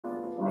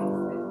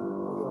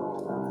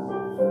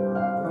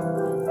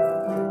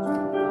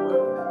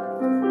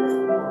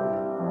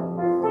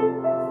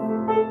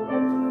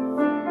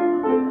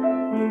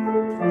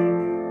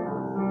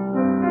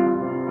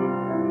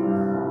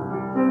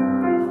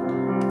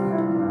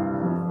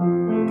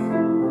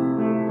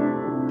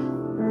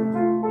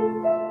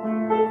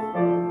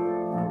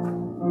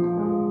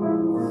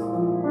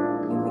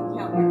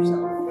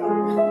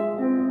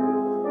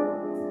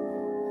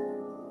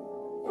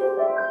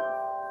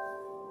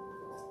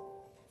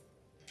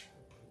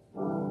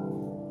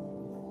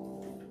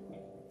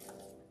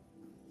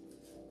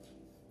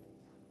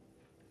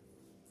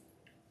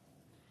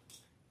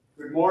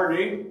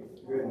morning.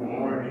 Good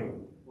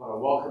morning. I want to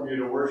welcome you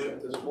to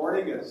worship this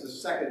morning. It's the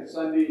second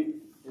Sunday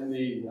in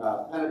the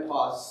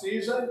Pentecost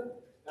season,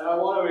 and I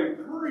want to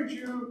encourage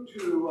you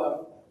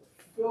to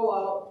fill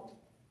out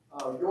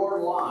your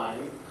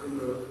line in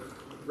the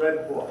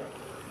red book.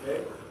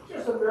 Okay?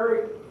 Just a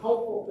very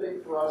helpful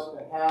thing for us to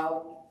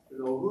have, to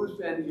know who's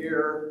been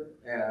here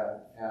and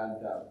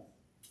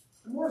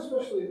more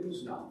especially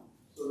who's not,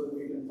 so that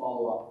we can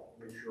follow up,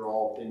 make sure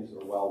all things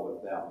are well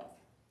with them.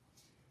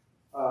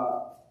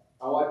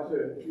 I want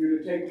you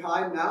to take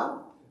time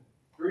now,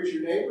 greet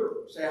your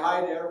neighbor, say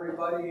hi to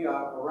everybody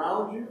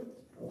around you,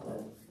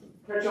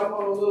 catch up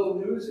on a little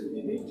news if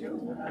you need to.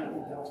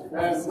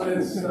 And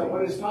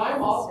when it's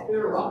time, I'll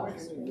interrupt.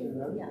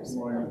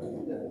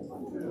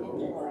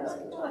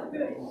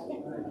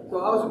 So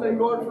how's it been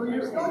going for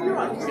you? Oh, you're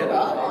right. Get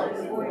up.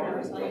 Good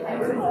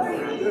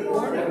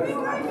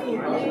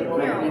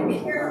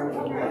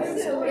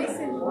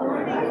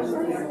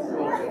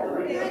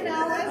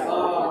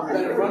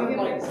been running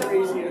like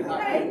crazy.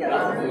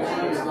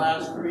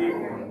 Last week,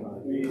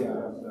 we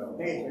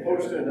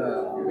hosted a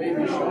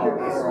baby shower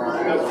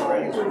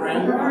for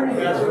our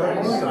best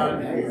friend's son,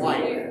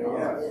 Mike.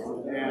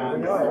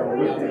 And we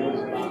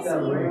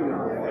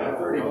had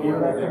 30 people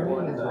there for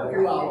a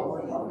few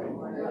hours.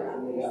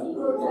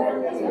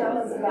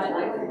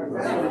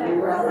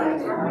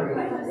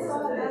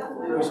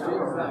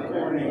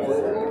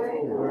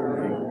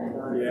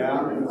 Yeah.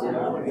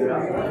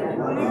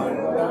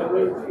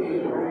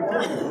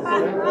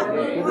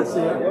 Good to see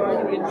you.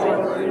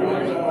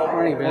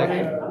 Morning,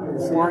 Becky.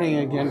 Morning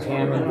again,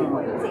 Tammy.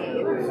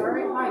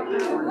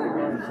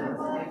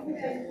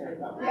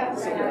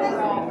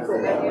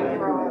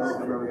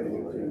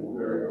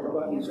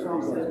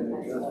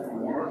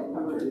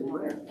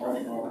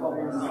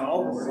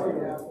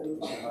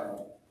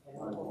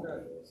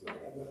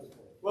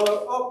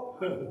 Well,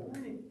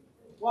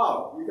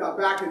 wow, you got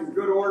back in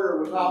good order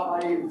without my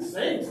even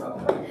saying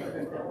something.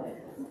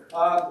 I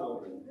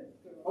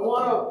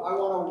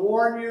want to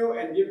warn you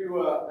and give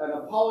you an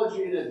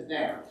apology in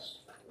advance.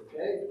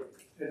 Okay?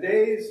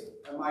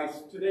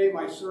 Today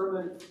my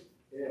sermon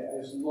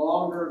is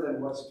longer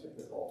than what's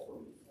typical for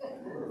me.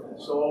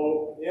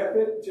 So if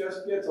it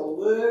just gets a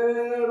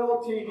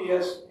little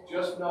tedious,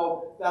 just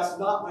know that's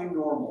not my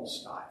normal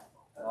style.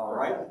 All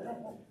right?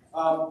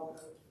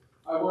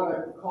 I want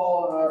to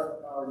call on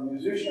our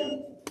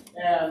musician,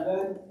 and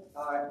then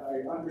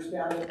I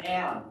understand that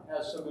Anne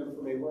has some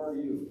information. Where are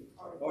you?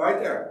 Oh, right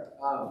there.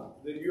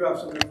 That you have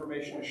some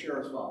information to share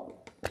as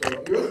well. So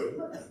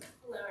you.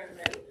 Hello,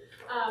 everybody.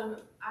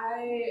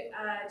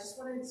 I just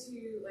wanted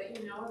to let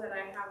you know that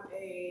I have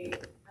a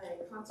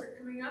concert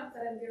coming up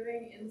that I'm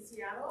giving in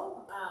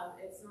Seattle.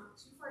 It's not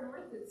too far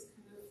north. It's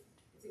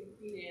in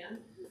Queen Anne.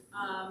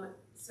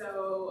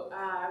 So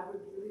I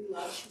would really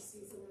love to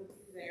see someone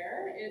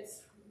there.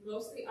 It's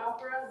mostly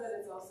opera, but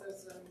it's also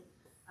some.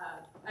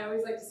 I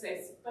always like to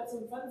say, but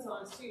some fun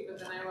songs too. But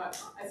then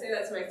I say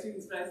that to my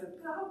students, but I said,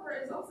 but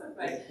opera is also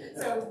fun.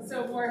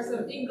 So more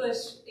some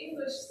English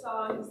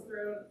songs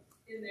thrown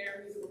in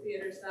there, musical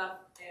theater stuff,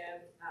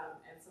 and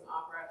some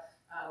opera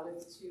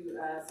with two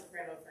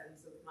soprano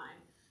friends of mine.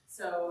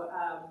 So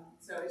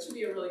it should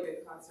be a really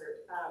good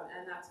concert,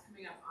 and that's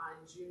coming up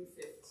on June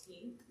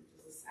 15th, which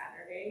is a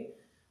Saturday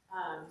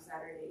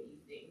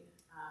evening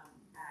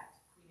at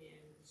Queen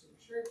Anne Christian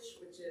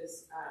Church, which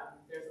is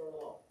there's a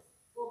little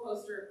purple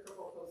poster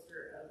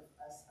of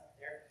us up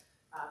there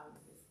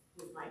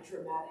with my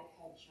dramatic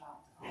headshot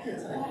on it.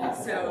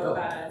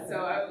 So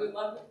I would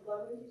love if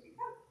you could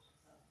come.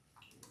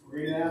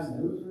 Queen Anne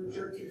Lutheran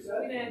Church, you said?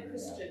 Queen Anne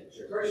Christian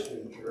Church.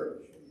 Christian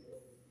Church.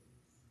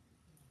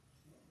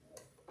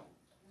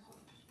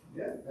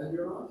 Yeah, and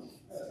you're on.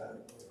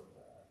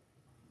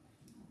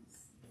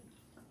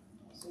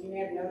 So you may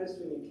have noticed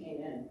when you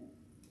came in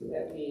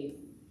that we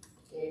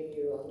gave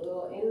you a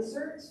little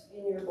insert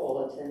in your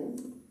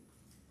bulletin.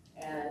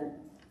 And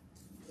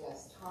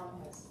yes,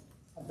 Tom has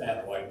a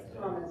bad wife.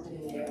 Tom is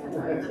doing it.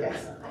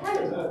 Yes, I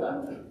had it pulled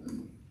up.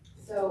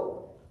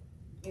 So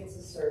it's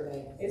a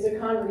survey. It's a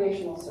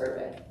congregational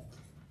survey.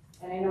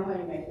 And I know how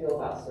you may feel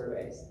about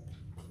surveys.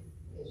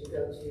 Because you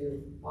go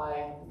to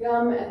buy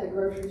gum at the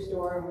grocery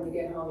store, and when you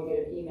get home, you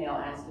get an email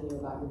asking you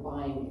about your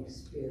buying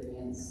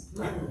experience.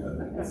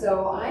 And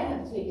so I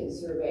have taken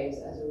surveys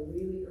as a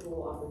really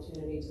cool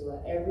opportunity to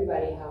let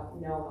everybody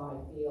know how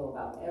I feel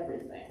about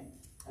everything.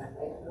 Like,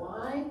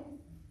 why,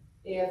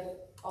 if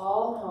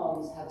all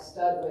homes have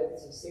stud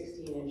widths of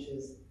 16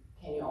 inches,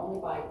 can you only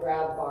buy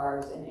grab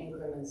bars in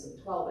increments of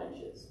 12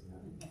 inches?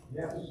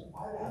 Yes,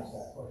 I asked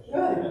that question.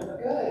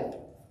 Good.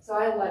 So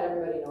I let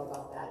everybody know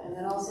about that. And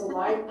then also,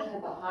 why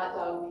can't the hot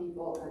dog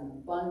people and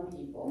the bun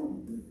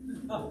people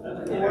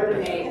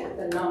coordinate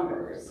the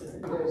numbers?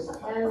 There's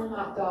 10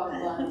 hot dog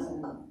buns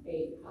and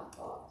 8 hot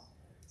dogs.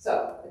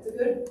 So it's a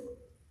good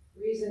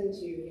reason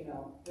to,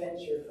 vent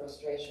your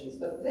frustrations.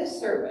 But this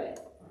survey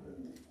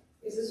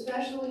is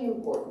especially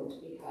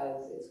important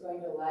because it's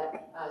going to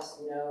let us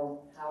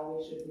know how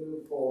we should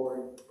move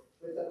forward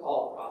with the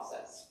call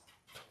process.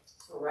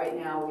 So right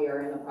now we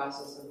are in the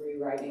process of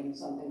rewriting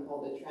something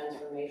called a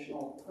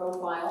transformational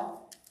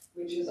profile,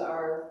 which is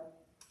our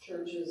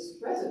church's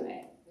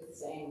resume. It's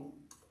saying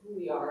who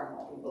we are and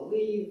what we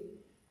believe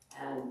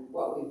and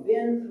what we've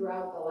been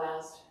throughout the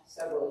last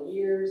several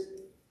years.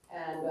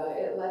 And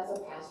it lets a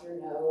pastor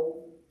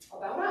know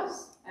about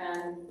us.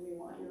 And we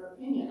want your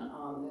opinion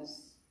on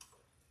this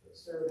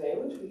survey,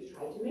 which we've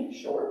tried to make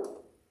short.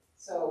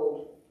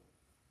 So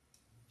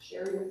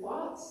share your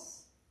thoughts.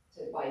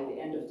 By the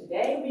end of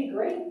today would be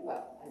great,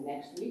 but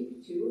next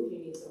week too, if you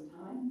need some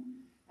time.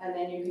 And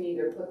then you can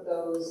either put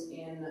those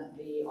in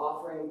the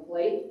offering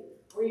plate,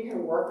 or you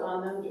can work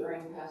on them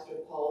during Pastor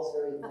Paul's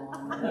very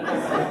long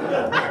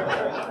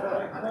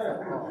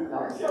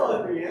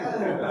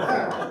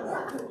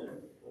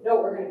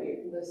No, we're going to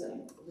be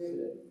listening,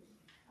 rooted.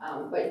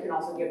 But you can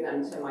also give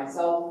them to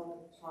myself,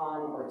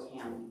 Tom, or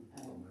Tam. I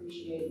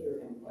appreciate your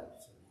input.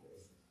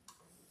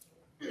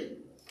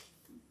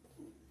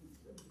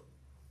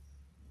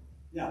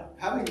 Yeah,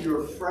 having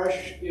your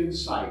fresh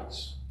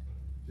insights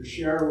to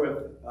share with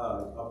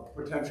a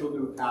potential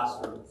new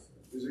pastor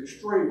is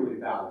extremely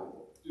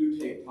valuable. Do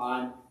take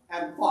time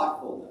and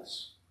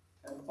thoughtfulness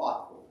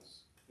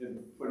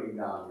in putting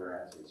down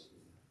your answers.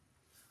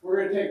 We're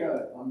going to take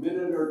a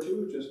minute or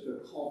two just to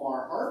calm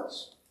our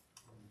hearts,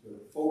 to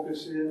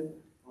focus in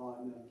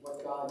on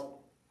what God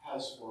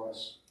has for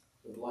us,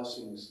 the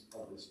blessings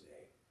of this day.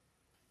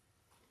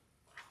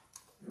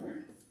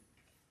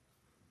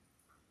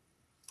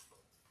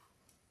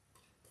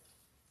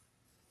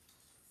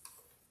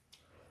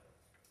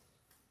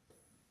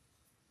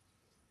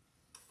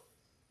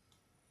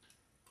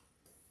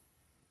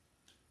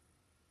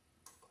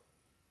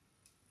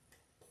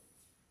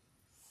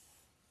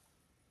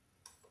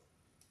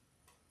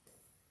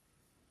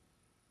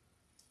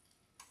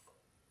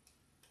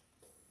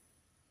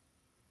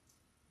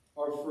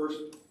 Our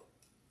first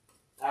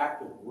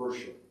act of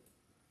worship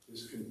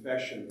is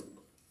confession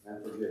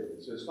and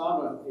forgiveness. It's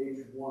found on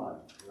page 1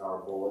 in our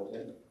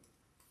bulletin.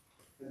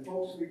 And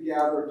folks, we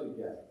gather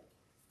together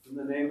in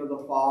the name of the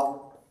Father,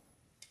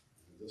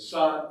 of the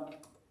Son,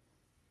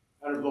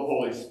 and of the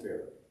Holy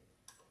Spirit.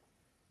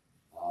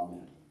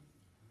 Amen.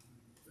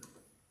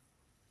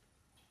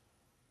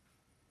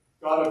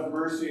 God of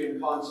mercy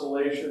and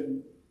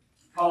consolation,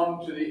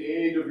 come to the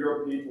aid of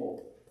your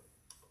people,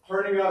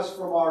 turning us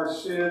from our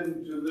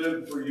sin to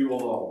live for you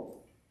alone.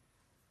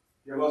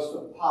 Give us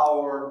the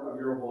power of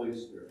your Holy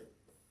Spirit,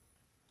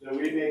 that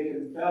we may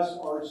confess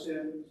our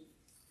sins,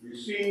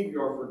 receive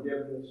your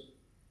forgiveness,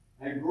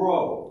 and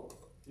grow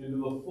into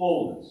the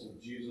fullness of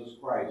Jesus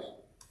Christ,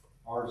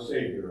 our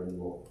Savior and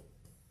Lord.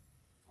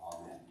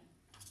 Amen.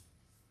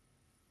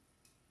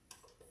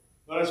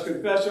 Let us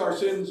confess our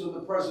sins in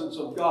the presence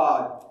of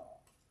God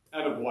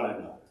and of one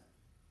another.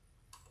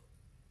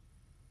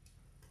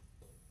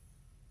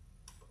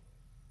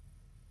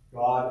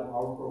 God,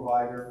 our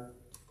provider,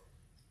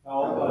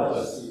 help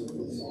us.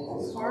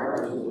 It's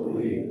hard to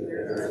believe that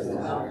there is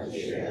enough to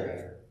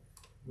share.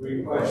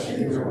 We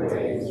question your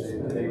ways,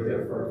 and they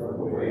differ from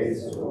the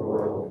ways of the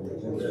world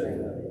in which we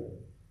live.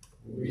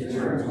 We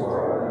turn to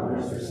our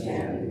own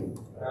understanding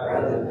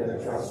rather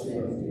than trusting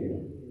in you.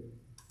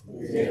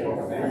 We take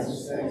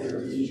offense at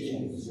your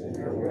teachings and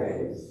your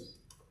ways.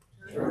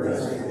 Turn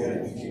us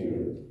again to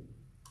you,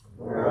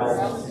 where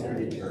else can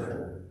we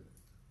turn?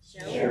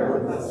 Share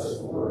with us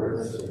the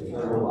words of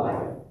eternal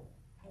life,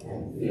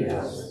 and feed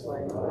us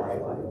like the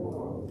life of the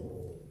world.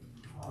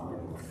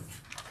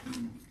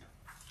 Amen.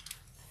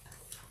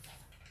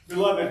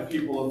 Beloved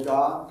people of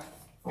God,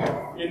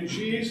 in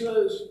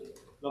Jesus,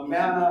 the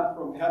manna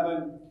from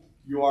heaven,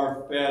 you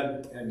are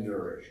fed and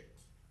nourished.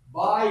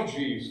 By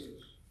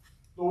Jesus,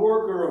 the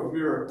worker of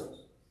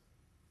miracles,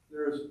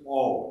 there is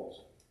always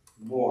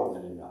more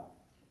than enough.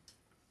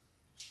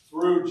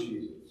 Through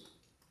Jesus,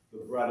 the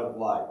bread of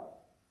life,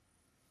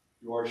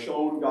 you are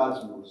shown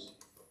God's mercy.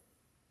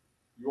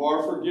 You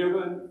are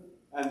forgiven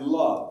and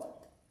loved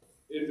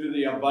into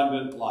the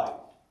abundant life.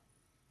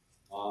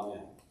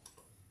 Amen.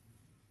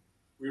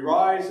 We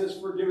rise as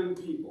forgiven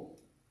people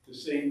to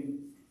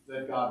sing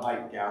that God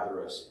might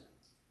gather us in.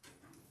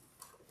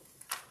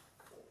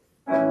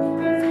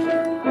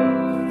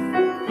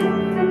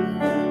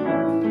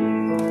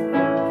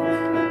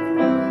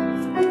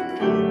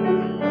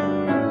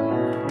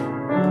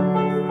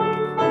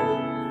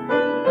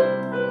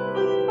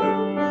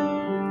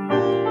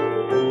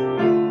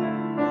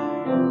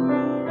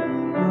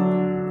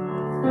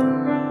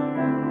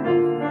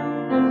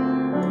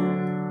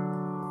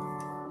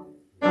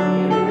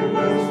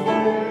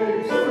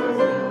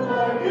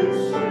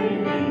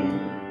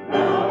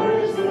 Now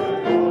is the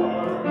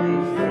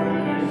darkness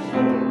vanished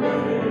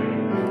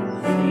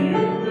away.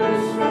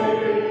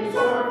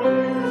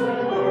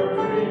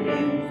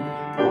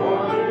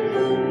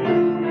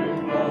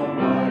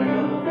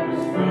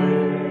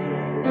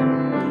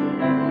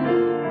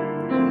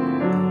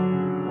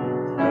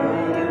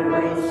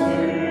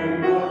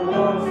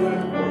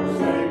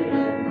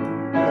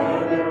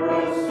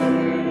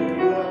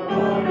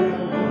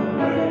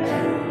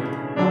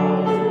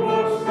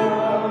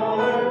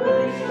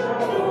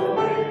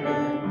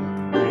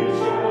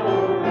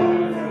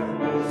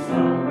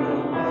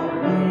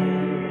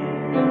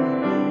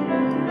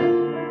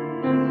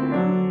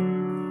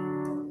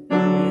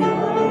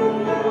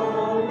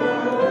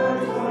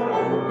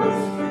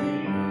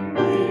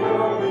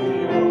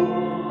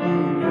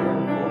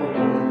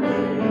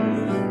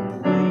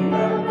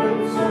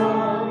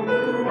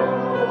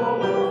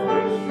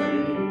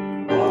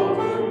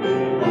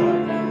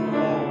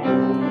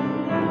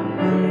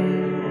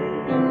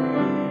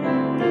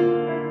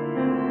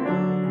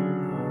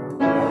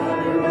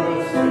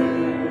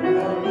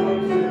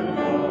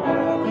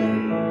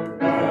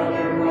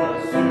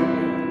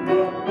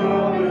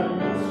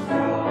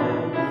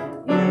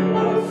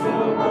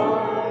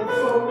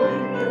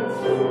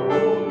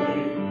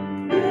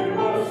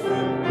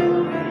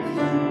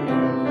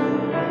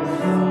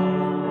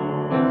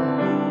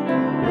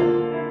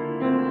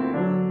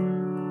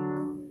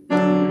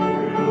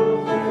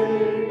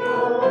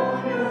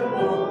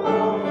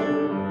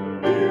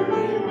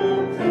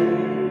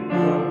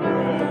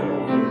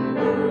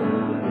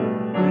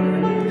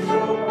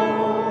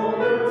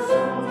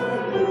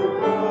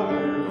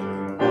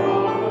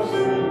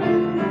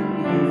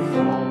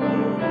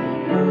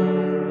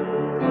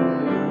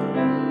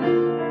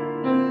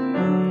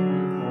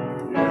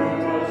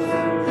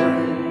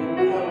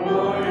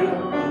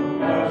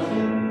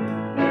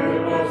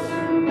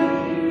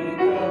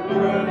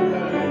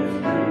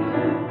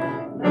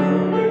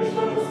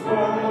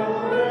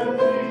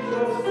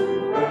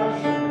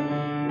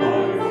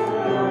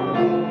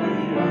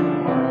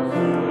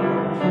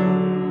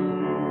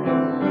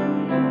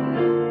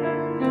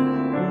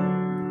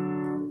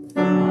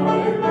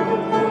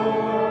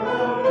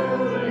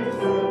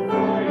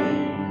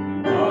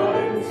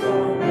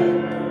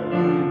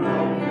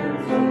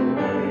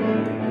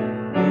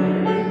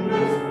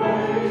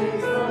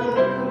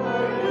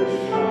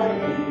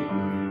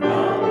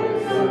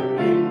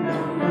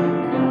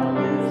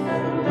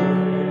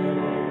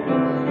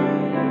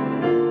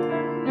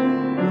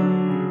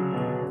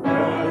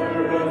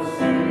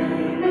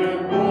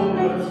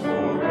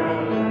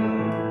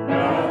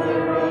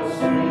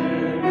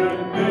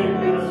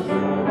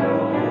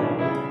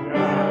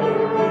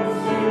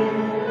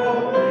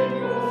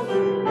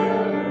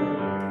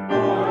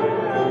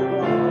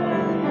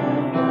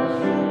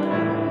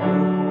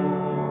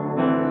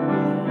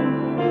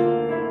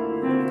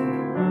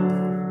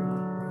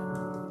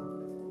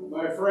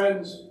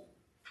 Friends,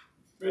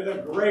 may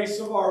the grace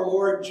of our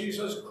Lord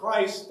Jesus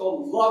Christ, the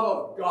love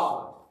of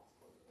God,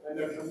 and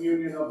the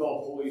communion of the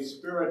Holy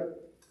Spirit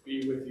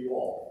be with you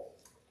all.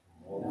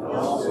 And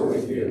also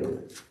with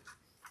you.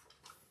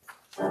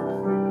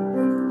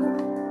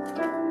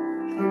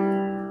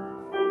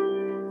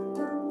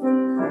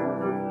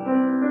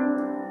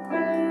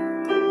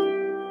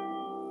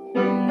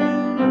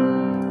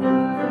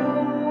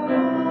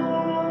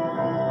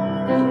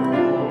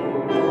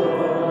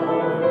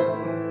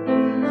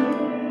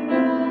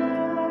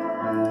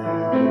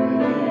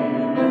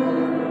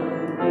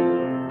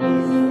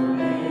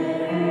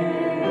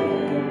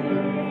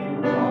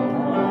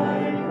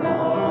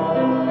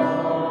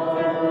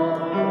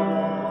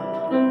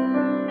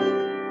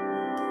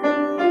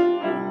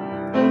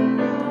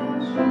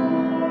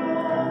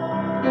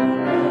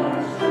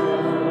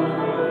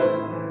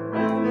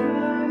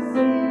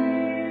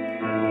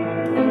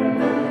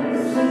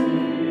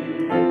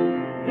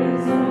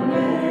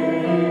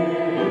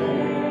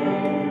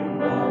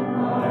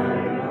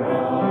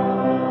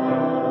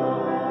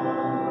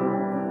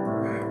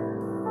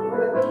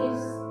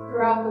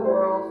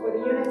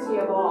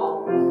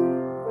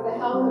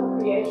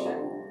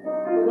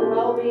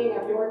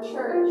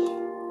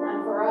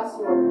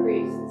 Your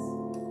priests.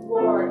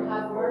 Lord,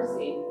 have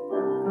mercy.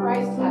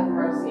 Christ, have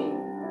mercy.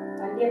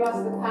 And give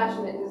us the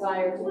passionate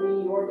desire to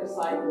be your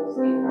disciples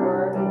in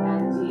word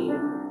and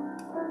deed.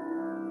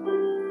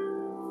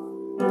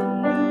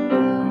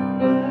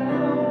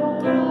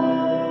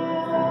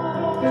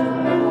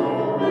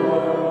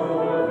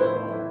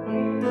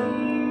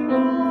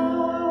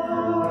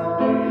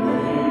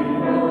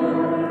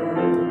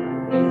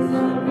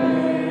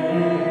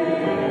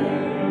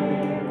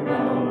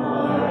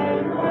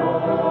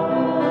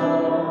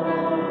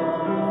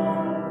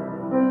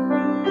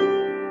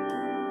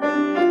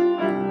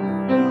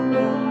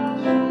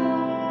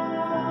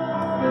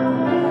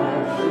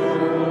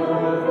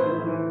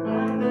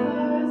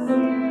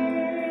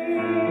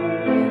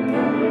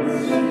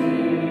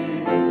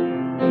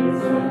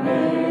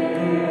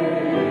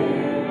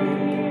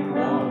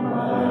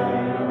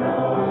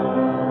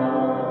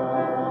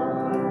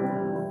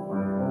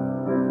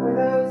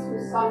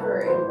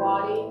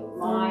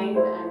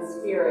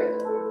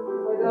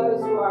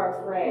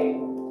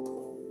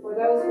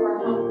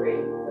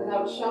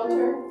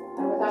 Shelter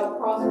and without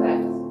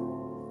prospects,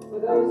 for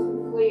those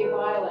who flee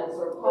violence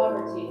or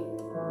poverty.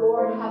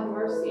 Lord, have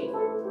mercy.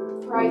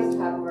 Christ,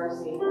 have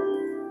mercy.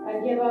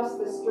 And give us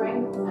the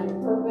strength and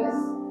purpose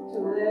to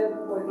live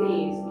for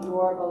these,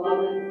 your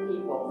beloved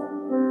people.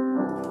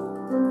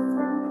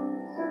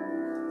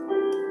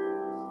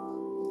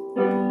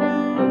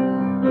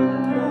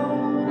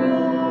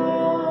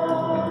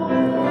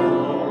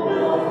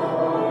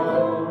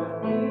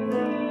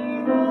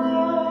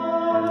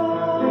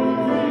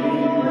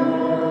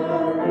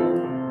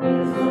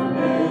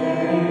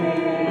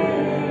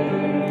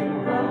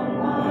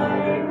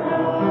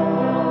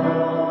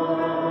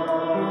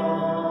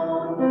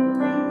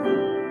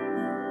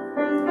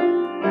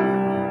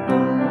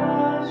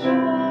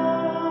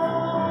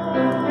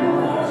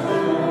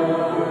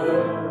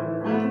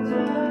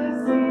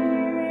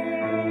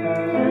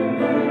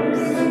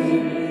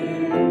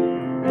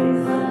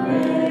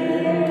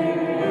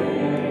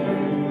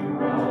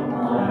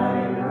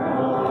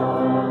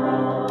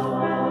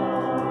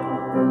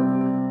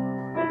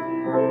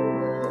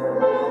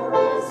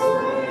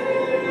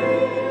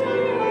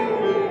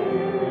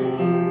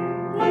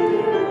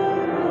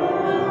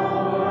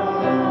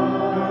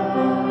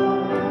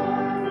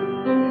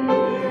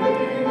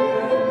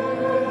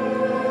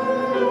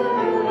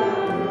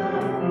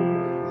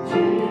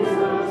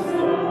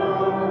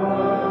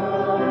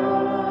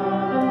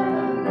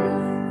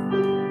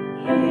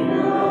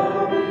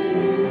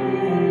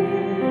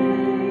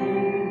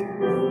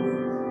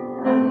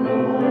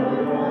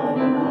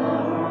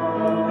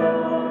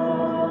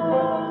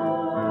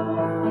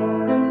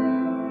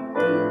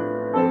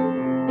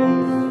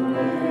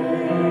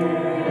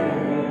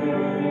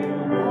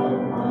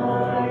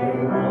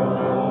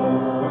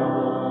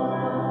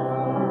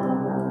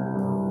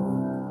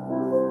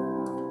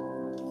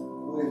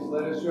 Christians,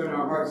 let us join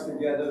our hearts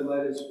together and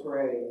let us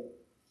pray.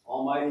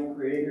 Almighty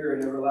Creator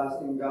and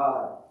everlasting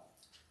God,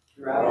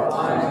 throughout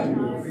time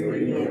you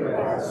freely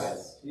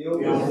press, heal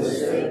the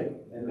sick,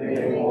 and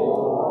make whole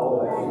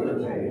all that you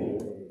have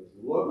made.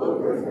 Look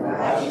with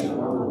compassion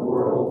on the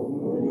world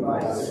moved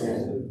by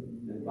sin,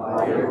 and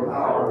by your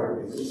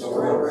power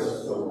restore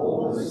us to the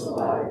wholeness of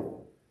life.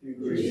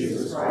 Through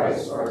Jesus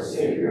Christ, our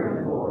Savior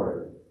and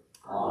Lord.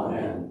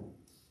 Amen.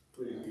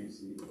 Please be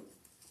seated.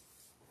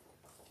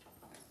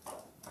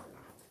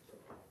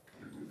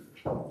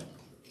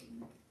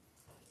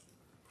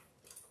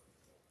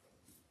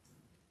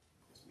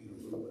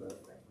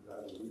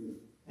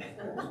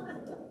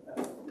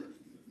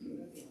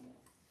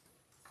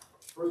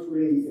 First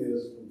reading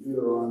is from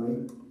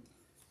Deuteronomy,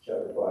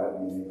 chapter 5,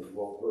 beginning with the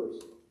 12th verse.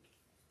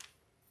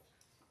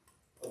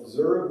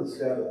 Observe the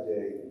Sabbath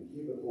day and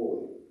keep it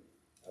holy,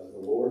 as the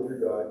Lord your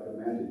God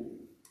commanded you.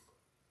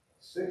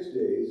 6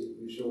 days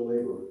you shall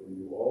labor and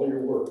do all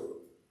your work,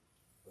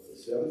 but the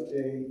seventh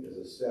day is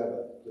a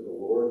Sabbath to the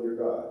Lord your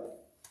God.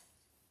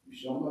 You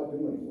shall not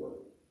do any work,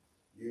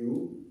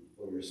 you,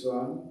 or your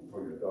son,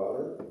 or your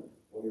daughter,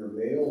 or your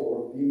male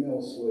or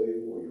female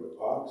slave, or your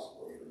ox,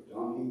 or your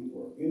donkey,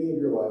 or any of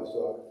your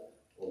livestock,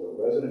 or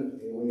the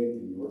resident alien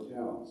in your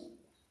towns,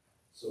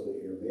 so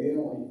that your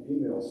male and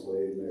female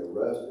slave may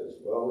rest as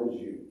well as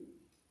you.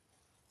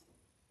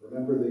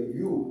 Remember that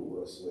you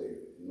were a slave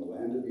in the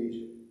land of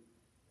Egypt,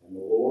 and the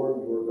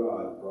Lord your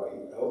God brought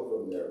you out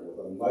from there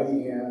with a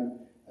mighty hand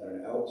and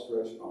an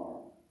outstretched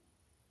arm.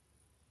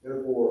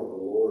 Therefore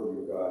the Lord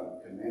your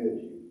God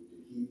commanded you to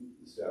keep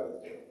the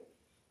Sabbath day.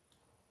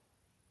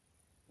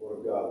 Word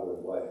of God, word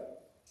of life.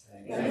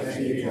 Thanks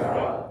be to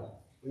God.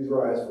 Please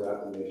rise for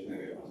acclamation of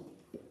the gospel.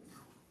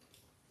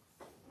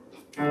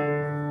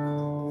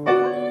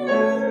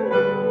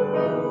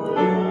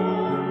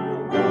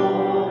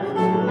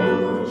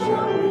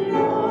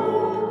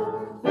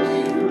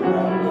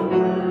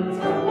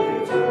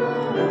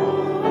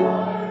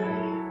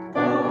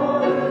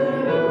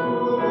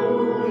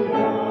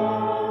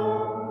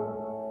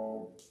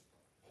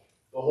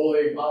 The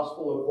Holy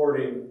Gospel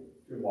according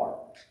to Mark.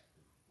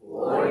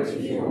 Glory to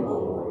you, O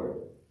Lord.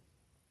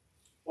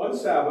 One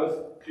Sabbath,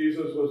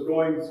 Jesus was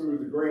going through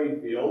the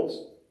grain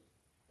fields,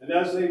 and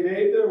as they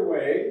made their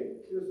way,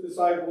 his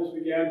disciples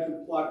began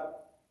to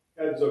pluck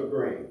heads of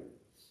grain.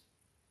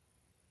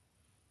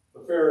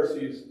 The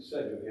Pharisees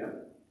said to him,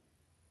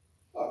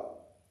 "Look,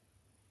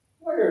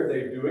 why are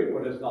they doing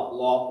what is not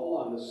lawful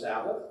on the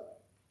Sabbath?"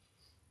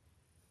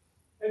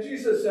 And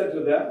Jesus said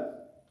to them,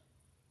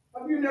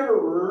 "Have you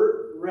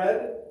never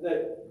read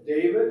that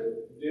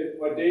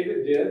what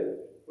David did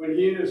when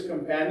he and his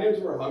companions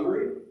were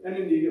hungry and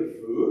in need of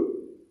food?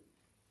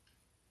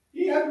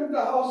 He entered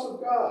the house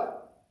of God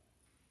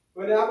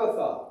when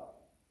Abiathar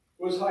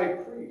was high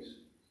priest,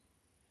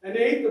 and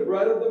ate the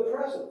bread of the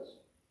presence,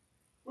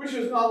 which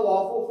is not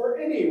lawful for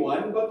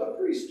anyone but the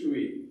priest to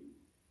eat.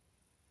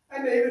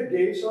 And David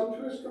gave some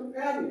to his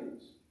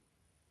companions."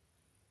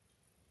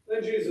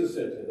 Then Jesus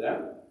said to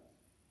them,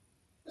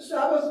 "The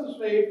Sabbath was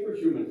made for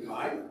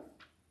humankind,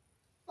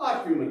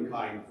 not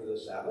humankind for the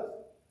Sabbath.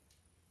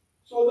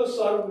 So the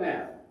Son of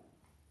Man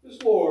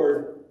is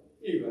Lord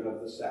even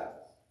of the Sabbath."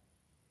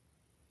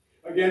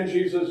 Again,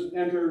 Jesus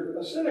entered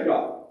a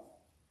synagogue,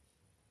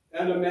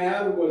 and a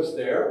man was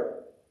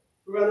there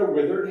who had a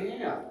withered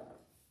hand.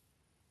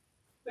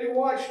 They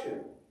watched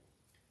him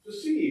to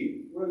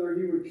see whether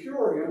he would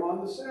cure him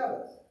on the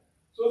Sabbath,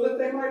 so that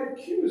they might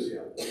accuse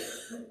him.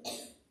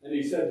 And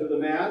he said to the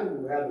man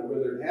who had the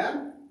withered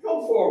hand,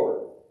 "Come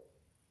forward."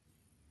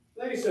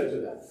 Then he said to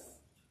them,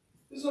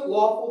 "Is it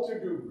lawful to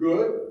do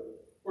good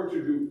or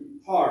to do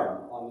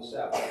harm on the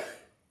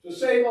Sabbath? To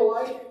save a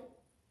life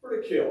or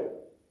to kill?"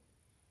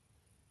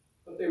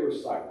 But they were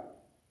silent.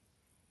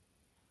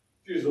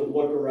 Jesus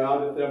looked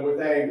around at them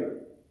with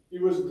anger. He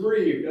was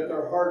grieved at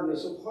their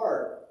hardness of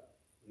heart.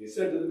 And he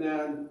said to the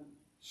man,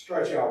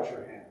 "Stretch out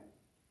your hand."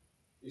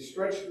 He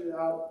stretched it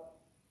out.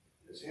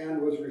 His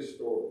hand was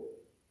restored.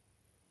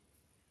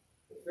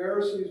 The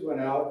Pharisees went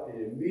out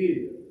and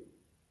immediately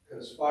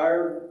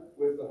conspired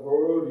with the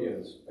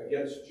Herodians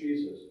against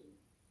Jesus,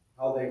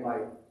 how they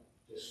might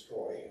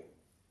destroy him.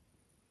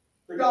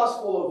 The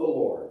Gospel of the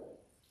Lord.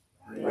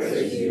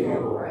 Praise to you,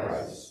 O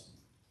Christ.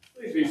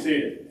 Please be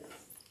seated.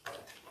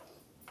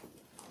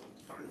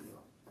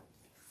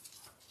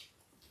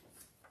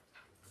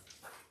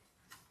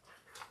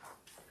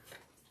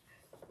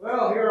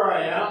 Well, here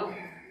I am.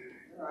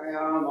 Here I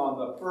am on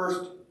the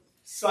first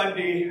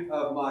Sunday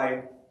of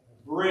my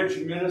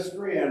bridge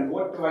ministry, and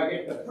what do I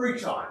get to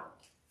preach on?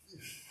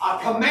 A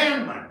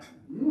commandment.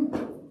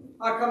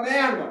 A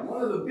commandment,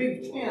 one of the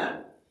big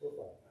 10.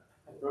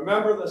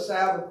 Remember the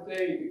Sabbath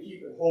day to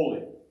keep it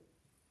holy.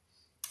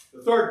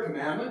 The third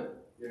commandment,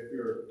 if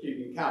you're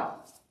keeping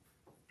count.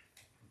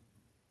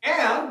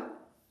 And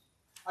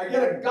I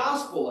get a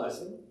gospel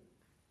lesson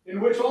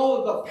in which all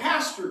of the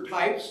pastor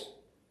types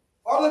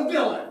are the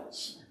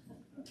villains.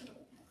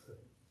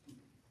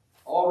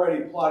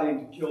 Already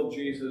plotting to kill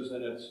Jesus,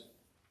 and it's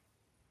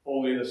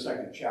only the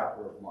second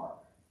chapter of Mark.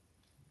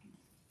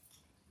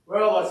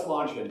 Well, let's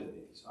launch into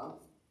these, huh?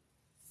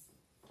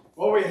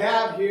 What we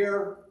have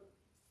here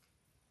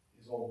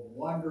is a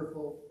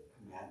wonderful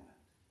commandment.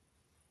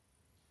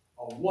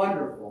 A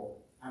wonderful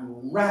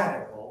and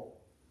radical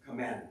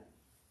commandment.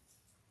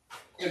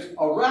 It's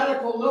a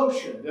radical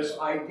notion, this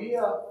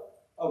idea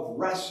of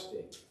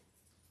resting.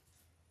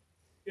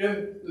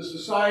 In the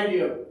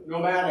society of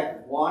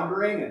nomadic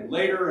wandering and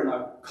later in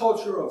a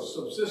culture of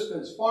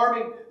subsistence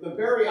farming, the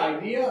very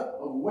idea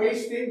of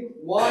wasting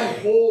one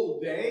whole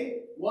day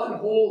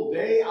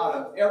out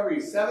of every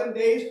 7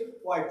 days,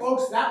 why,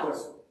 folks, that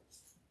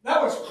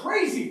was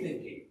crazy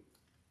thinking.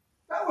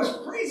 That was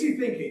crazy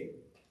thinking.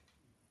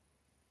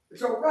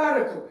 It's a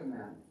radical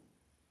commandment.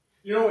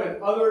 You know,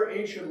 in other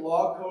ancient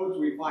law codes,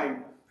 we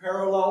find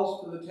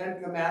parallels to the Ten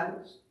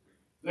Commandments.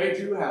 They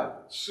too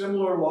have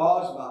similar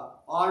laws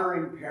about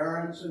honoring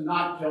parents and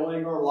not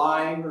killing or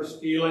lying or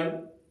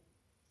stealing.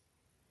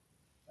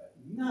 But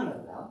none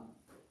of them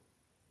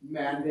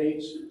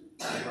mandates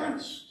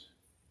rest.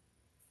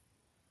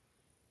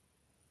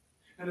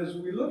 And as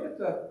we look at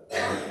the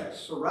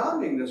context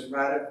surrounding this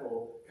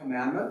radical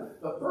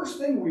commandment, the first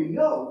thing we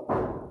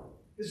know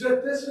is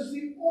that this is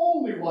the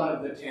only one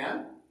of the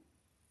 10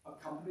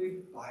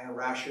 accompanied by a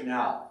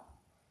rationale.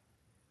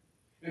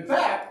 In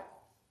fact,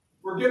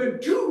 we're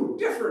given 2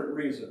 different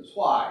reasons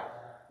why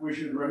we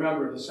should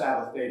remember the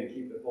Sabbath day to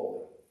keep it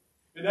holy.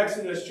 In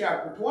Exodus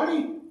chapter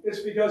 20,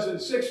 it's because in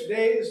 6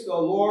 days the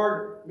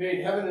Lord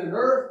made heaven and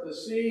earth, the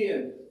sea,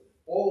 and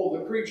all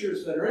the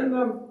creatures that are in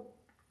them.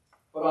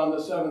 But on the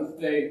 7th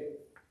day,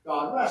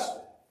 God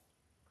rested.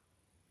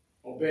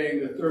 Obeying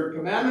the 3rd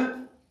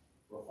commandment,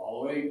 we're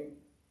following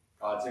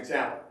God's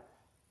example.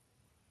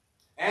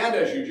 And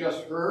as you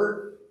just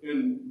heard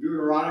in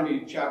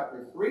Deuteronomy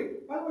chapter 3,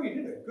 by the way,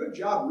 you did a good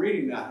job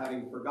reading that,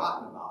 having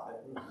forgotten about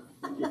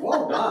it.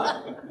 Well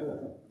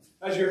done.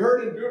 As you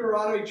heard in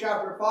Deuteronomy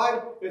chapter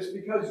 5, it's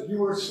because you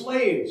were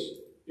slaves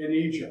in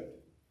Egypt.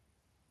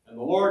 And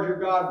the Lord your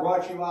God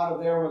brought you out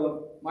of there with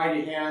a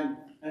mighty hand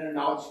and an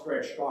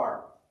outstretched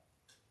arm.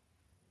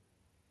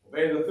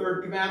 Obey the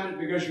 3rd commandment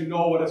because you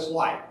know what it's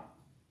like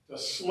to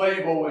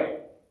slave away,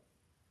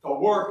 to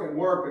work and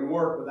work and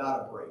work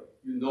without a break.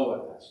 You know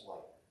what that's like.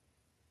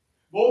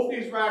 Both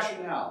these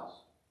rationales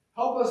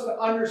help us to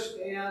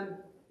understand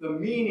the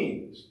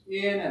meanings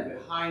in and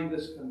behind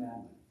this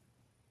commandment.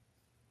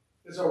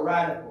 It's a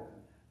radical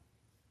commandment.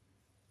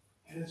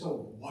 And it's a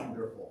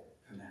wonderful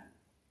commandment.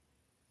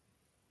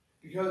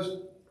 Because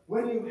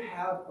when you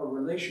have a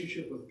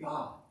relationship with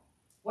God,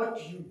 what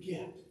do you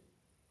get?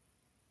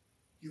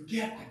 You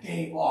get a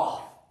day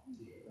off.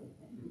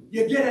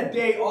 You get a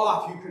day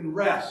off. You can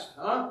rest,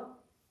 huh?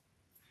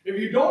 If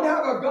you don't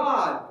have a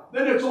God,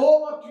 then it's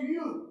all up to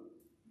you.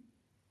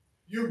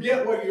 You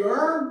get what you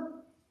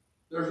earn.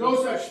 There's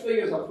no such thing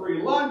as a free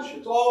lunch.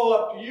 It's all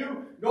up to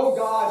you. No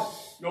God,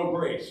 no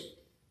grace.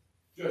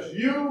 Just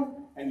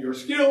you and your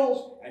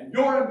skills and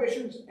your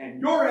ambitions and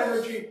your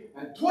energy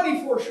and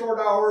 24 short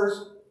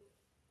hours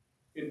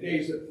in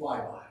days that fly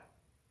by.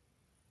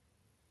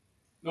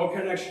 No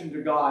connection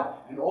to God,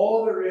 and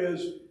all there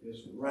is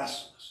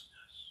restlessness.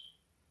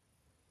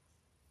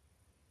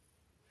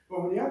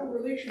 But when you have a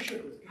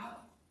relationship with God,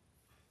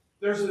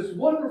 there's this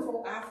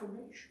wonderful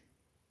affirmation.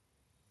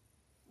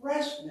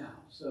 Rest now,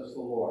 says the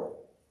Lord.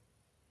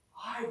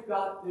 I've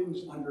got things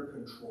under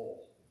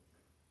control.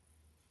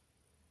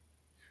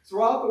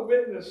 Throughout the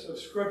witness of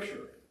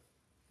Scripture,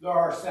 there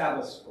are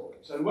Sabbath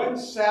stories. And when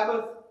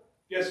Sabbath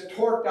gets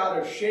torqued out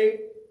of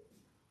shape,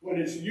 when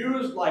it's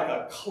used like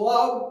a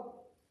club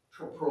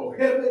to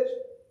prohibit,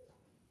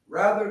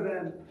 rather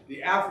than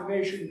the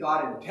affirmation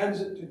God intends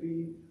it to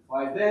be,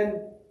 why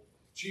then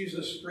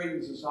Jesus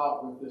straightens us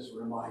out with this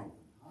reminder.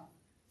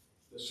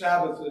 The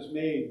Sabbath is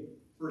made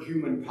for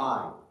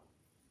humankind,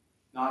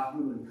 not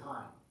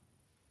humankind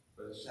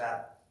for the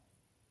Sabbath.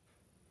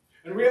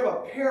 And we have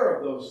a pair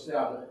of those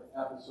Sabbath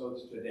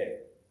episodes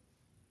today.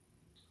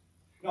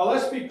 Now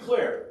let's be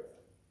clear.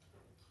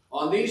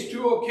 On these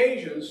 2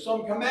 occasions,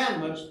 some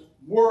commandments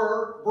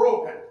were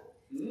broken.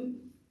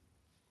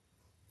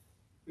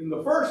 In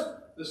the first,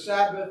 the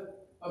Sabbath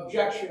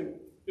objection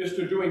is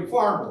to doing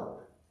farm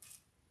work.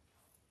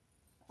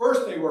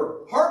 First, they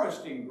were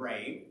harvesting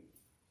grain.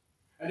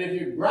 And if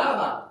you grab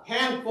a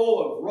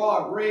handful of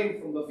raw grain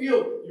from the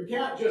field, you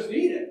can't just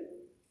eat it.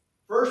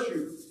 First,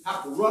 you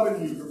have to rub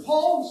it into your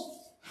palms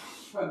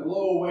and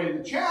blow away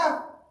the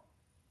chaff.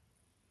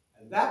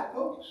 And that,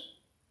 folks,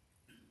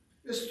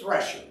 is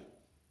threshing.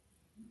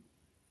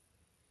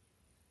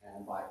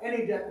 And by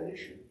any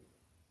definition,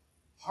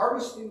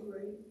 harvesting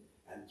grain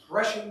and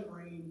threshing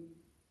grain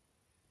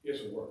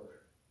is work.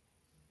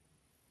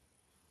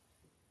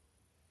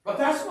 But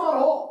that's not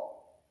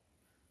all.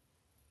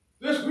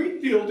 This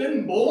wheat field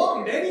didn't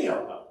belong to any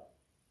of them.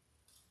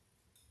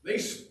 They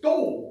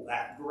stole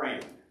that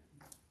grain,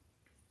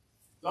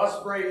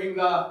 thus breaking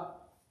the,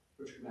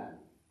 which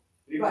commandment?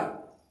 Anybody?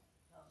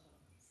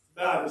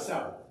 The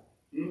Sabbath.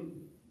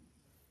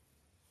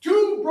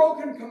 2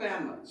 broken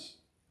commandments.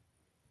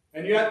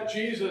 And yet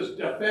Jesus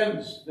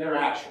defends their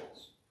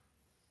actions.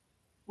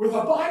 With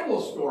a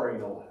Bible story,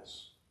 no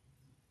less.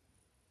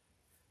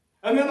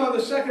 And then on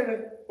the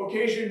second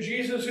occasion,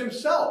 Jesus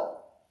himself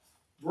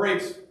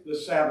breaks the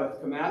Sabbath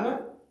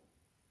commandment.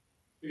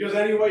 Because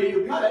any way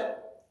you cut it,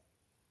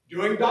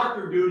 doing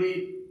doctor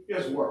duty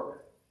is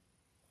work.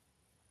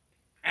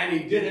 And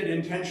he did it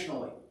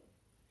intentionally.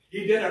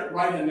 He did it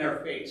right in their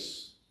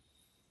face.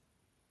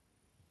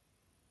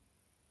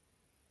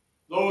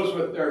 Those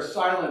with their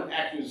silent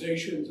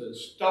accusations and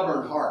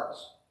stubborn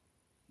hearts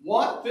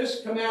want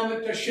this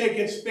commandment to shake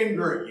its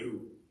finger at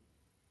you.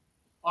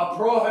 A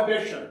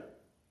prohibition.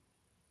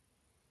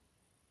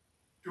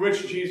 To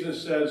which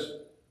Jesus says,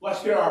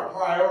 let's get our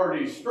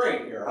priorities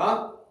straight here,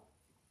 huh?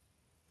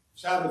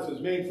 Sabbath is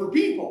made for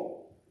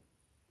people,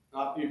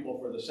 not people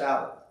for the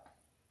Sabbath.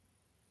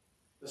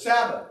 The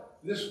Sabbath,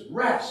 this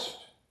rest,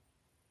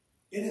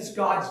 it is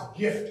God's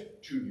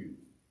gift to you.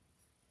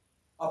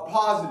 A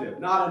positive,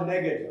 not a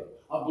negative.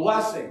 A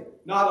blessing,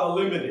 not a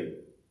limiting.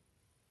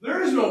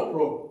 There is no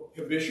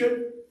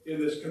prohibition in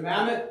this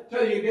commandment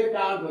till you get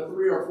down to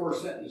 3 or 4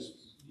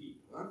 sentences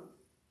deep. Huh?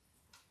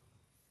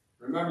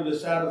 Remember the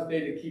Sabbath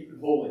day to keep it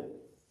holy.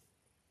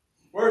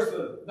 Where's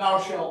the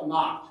thou shalt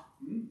not?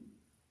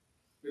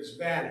 It's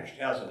vanished,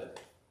 hasn't it?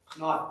 It's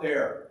not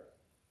there.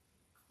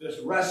 This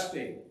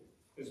resting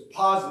is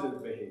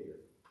positive behavior,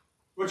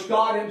 which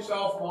God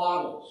himself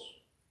models.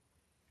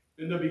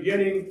 In the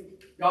beginning,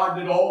 God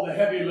did all the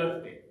heavy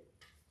lifting,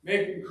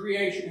 making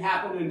creation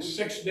happen in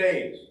 6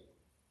 days,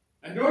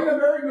 and doing a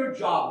very good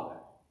job of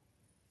it.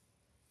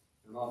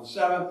 And on the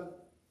 7th,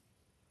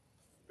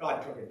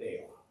 God took a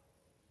day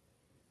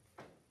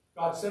off.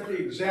 God set the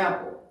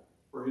example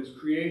for his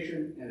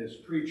creation and his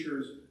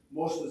creatures,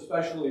 most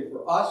especially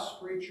for us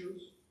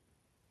creatures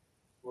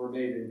who are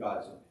made in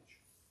God's image.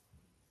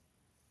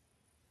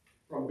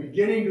 From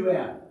beginning to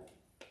end,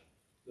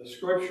 the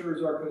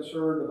scriptures are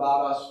concerned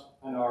about us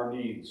and our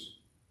needs.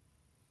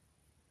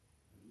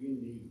 We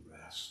need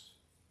rest.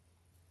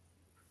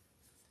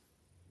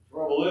 The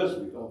trouble is,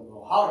 we don't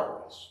know how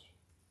to rest.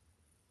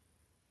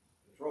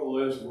 The trouble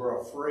is, we're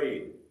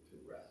afraid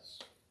to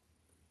rest.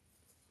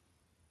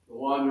 The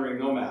wandering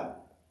nomad.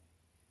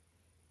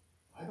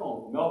 I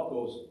don't milk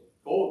those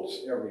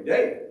goats every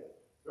day.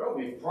 There'll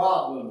be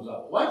problems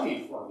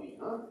aplenty for me,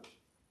 huh?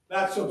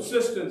 That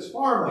subsistence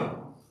farmer.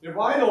 If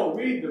I don't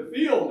weed the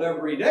field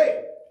every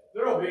day,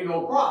 there'll be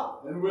no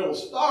crop, and we'll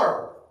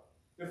starve.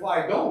 If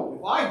I don't.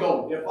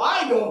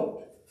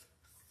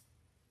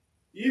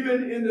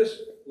 Even in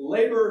this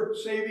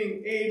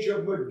labor-saving age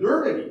of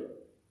modernity,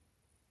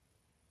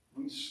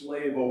 we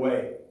slave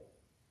away,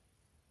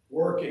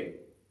 working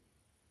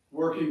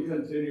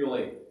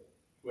continually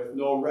with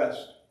no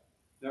rest,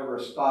 never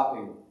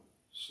stopping,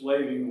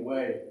 slaving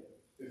away.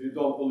 If you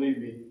don't believe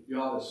me, you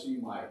ought to see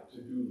my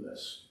to-do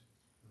list.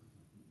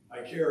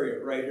 I carry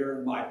it right here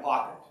in my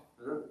pocket.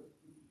 Huh?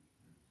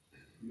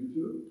 You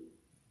too?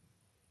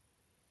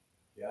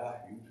 Yeah,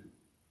 you too.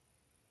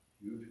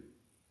 You too.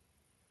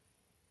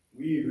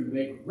 We even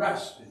make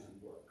rest into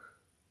work.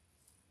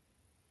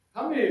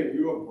 How many of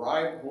you have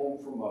arrived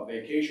home from a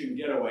vacation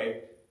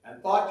getaway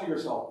and thought to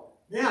yourself,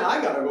 man, I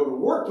got to go to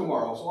work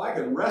tomorrow so I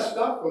can rest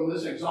up from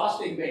this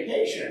exhausting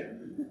vacation?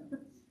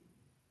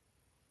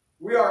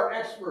 We are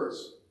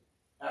experts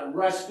at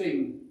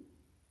resting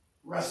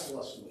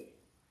restlessly.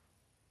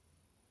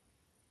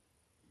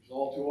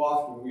 All too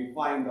often we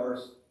find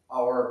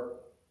our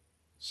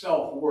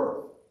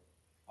self-worth,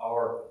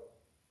 our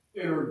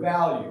inner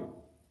value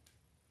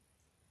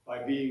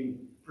by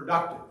being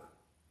productive,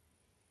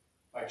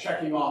 by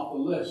checking off the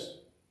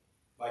list,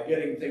 by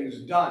getting things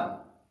done,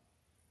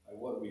 by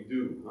what we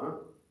do, huh?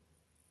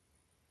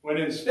 When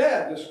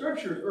instead the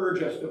scriptures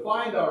urge us to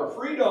find our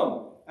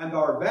freedom and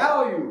our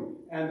value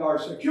and our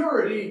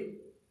security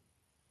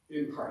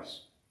in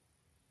Christ.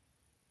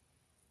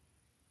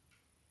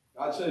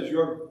 God says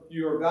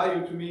your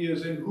value to me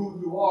is in who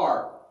you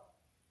are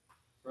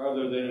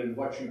rather than in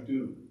what you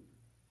do.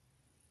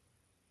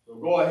 So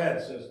go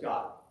ahead, says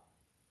God.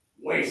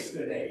 Waste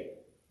a day.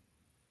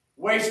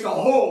 Waste a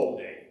whole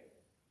day.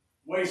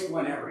 Waste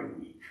one every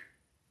week.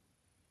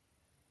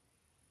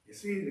 You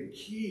see, the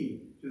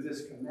key to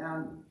this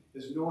commandment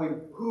is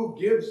knowing who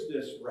gives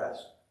this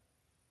rest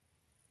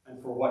and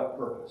for what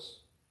purpose.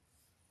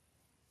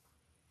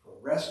 For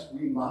rest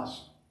we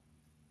must.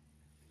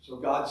 So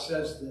God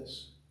says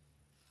this.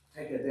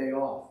 Take a day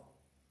off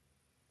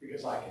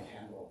because I can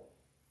handle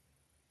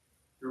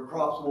it. Your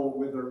crops won't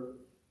wither.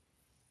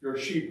 Your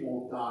sheep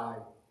won't die.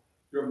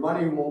 Your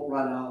money won't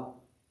run out.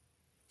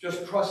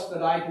 Just trust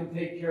that I can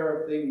take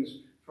care of things.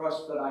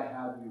 Trust that I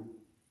have you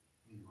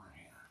in my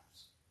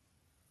hands.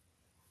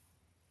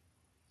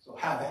 So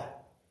have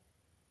that.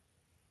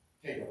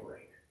 Take a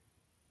break.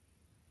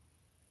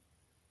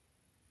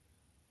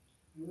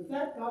 And with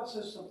that, God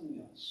says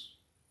something else.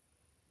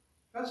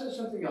 God says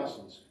something else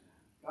in this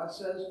command. God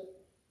says,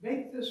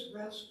 make this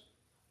rest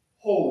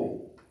holy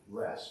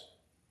rest.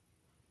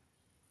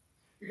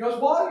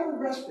 Because while you're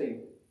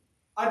resting,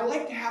 I'd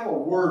like to have a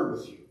word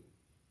with you.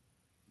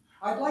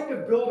 I'd like to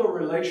build a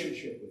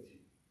relationship with you.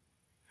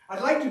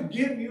 I'd like to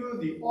give you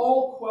the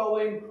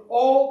all-quelling,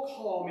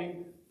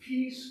 all-calming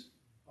peace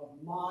of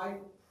my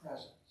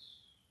presence.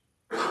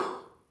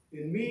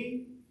 In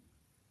me,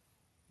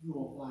 you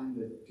will find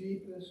the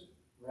deepest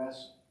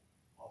rest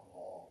of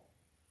all.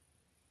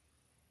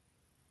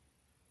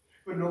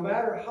 But no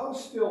matter how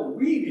still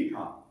we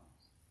become,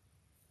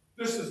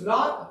 this is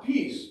not a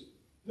peace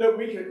that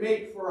we can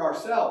make for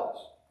ourselves.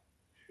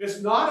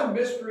 It's not a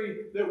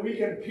mystery that we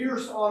can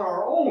pierce on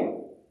our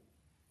own.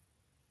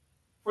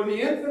 For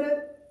the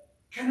infinite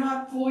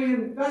cannot fully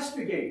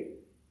investigate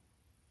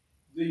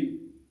the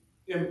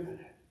infinite.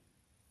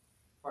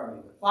 Pardon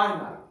me, the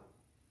finite.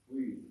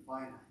 We, the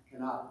finite,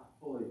 cannot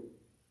fully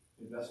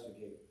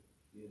investigate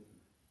the infinite.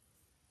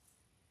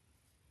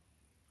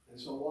 And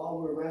so while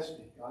we're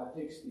resting, God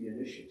takes the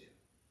initiative.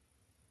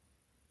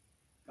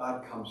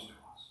 God comes to us.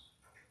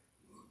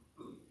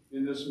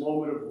 In this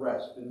moment of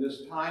rest, in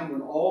this time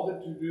when all the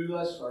to-do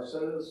lists are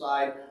set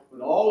aside,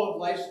 when all of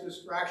life's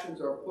distractions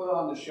are put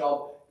on the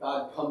shelf,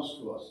 God comes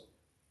to us.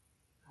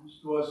 Comes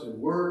to us in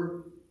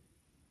word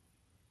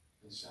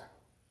and sacrament.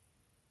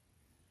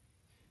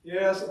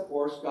 Yes, of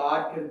course,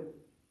 God can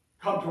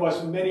come to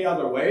us in many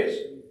other ways.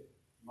 You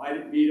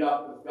might meet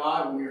up with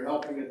God when you're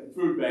helping at the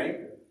food bank.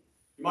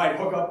 You might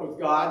hook up with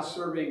God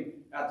serving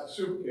at the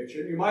soup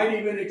kitchen. You might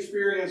even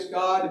experience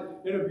God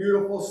in a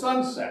beautiful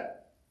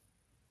sunset.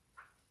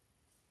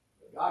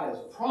 But God has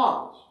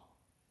promised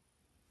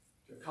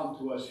to come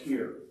to us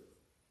here.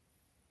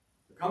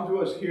 To come to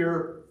us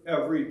here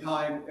every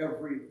time,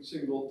 every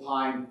single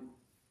time,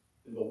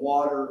 in the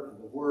water and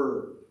the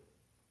word,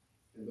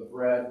 in the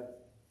bread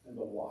and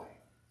the wine.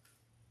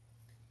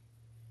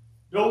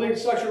 Building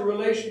such a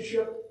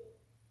relationship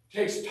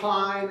takes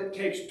time, it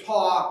takes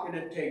talk, and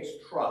it takes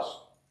trust.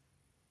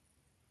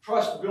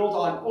 Trust built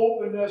on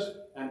openness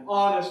and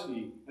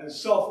honesty and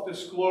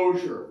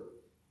self-disclosure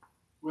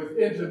with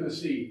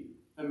intimacy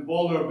and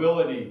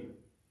vulnerability.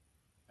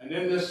 And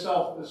in this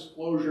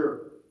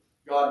self-disclosure,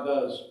 God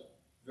does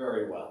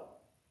very well.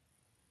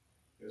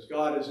 Because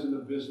God is in the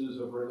business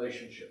of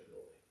relationship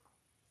building.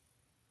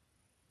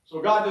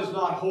 So God does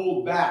not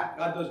hold back.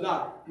 God does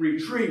not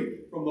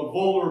retreat from the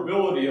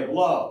vulnerability of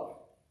love.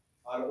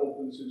 God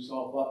opens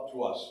himself up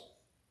to us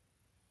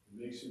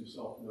and makes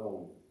himself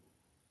known.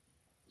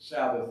 The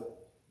Sabbath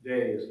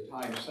day is a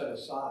time set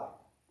aside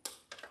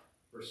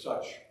for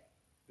such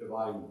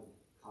divine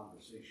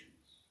conversations.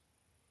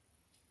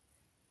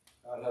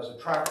 God has a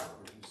track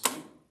record, you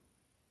see.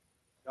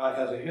 God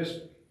has a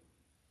history.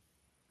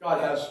 God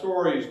has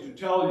stories to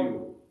tell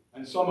you,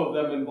 and some of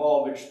them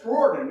involve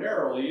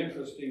extraordinarily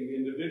interesting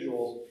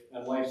individuals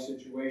and life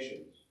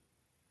situations.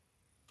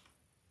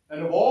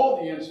 And of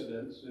all the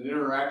incidents and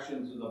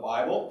interactions in the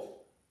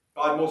Bible,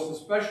 God most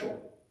especially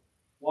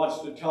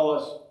wants to tell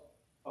us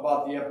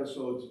about the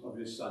episodes of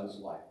his son's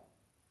life.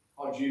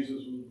 How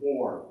Jesus was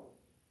born,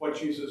 what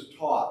Jesus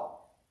taught,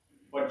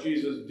 what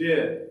Jesus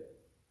did.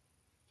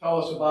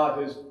 Tell us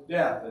about his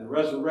death and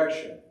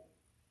resurrection,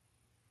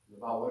 and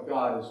about what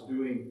God is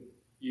doing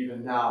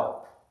even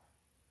now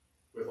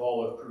with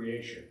all of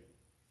creation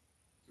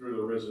through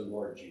the risen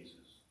Lord Jesus.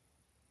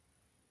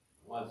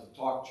 I want to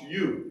talk to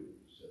you,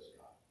 says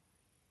God,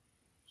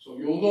 so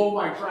you'll know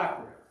my track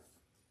record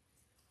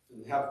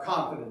and have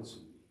confidence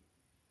in me.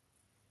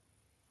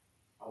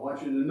 I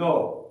want you to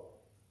know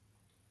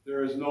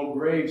there is no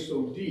grave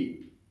so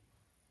deep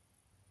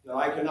that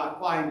I cannot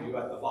find you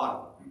at the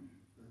bottom.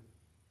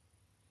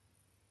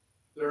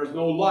 There is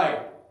no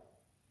light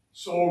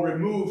so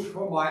removed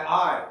from my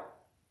eye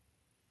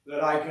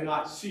that I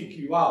cannot seek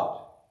you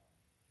out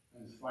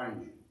and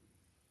find you.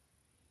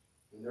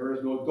 And there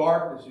is no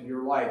darkness in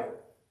your life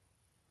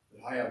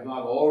that I have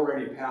not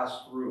already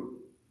passed through.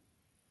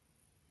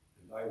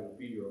 And I will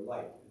be your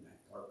light in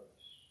that darkness.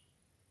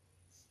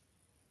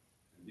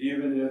 And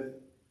even if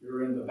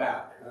you're in the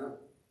back,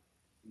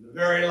 in the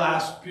very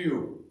last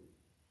pew,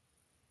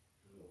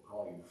 I will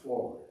call you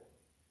forward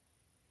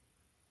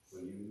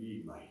when you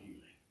need my healing.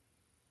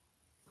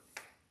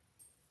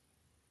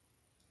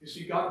 You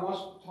see, God wants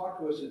to talk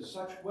to us in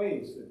such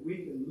ways that we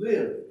can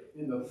live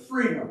in the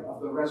freedom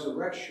of the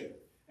resurrection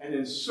and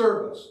in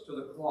service to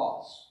the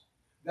cross.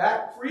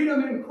 That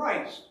freedom in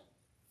Christ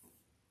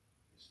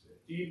is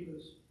the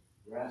deepest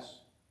rest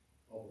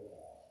of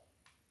all.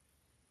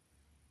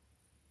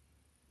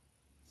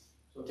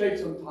 So take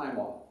some time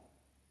off.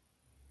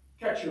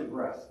 Catch your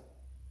breath.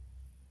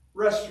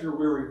 Rest your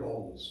weary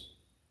bones.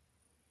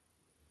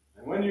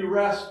 And when you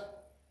rest,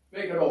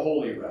 make it a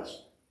holy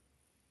rest.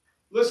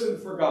 Listen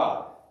for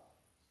God.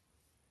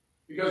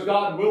 Because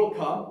God will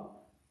come.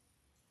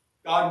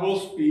 God will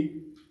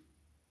speak.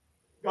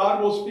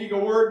 God will speak a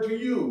word to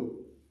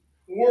you.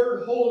 A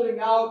word holding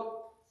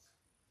out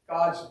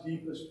God's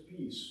deepest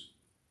peace.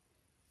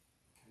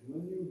 And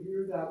when you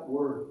hear that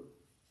word,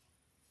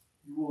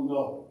 you will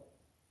know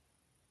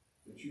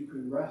that you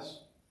can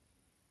rest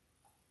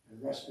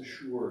and rest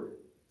assured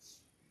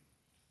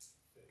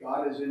that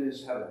God is in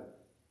his heaven.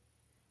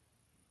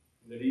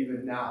 And that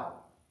even now,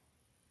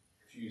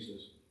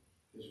 Jesus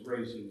is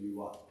raising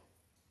you up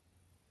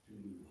to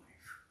new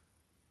life.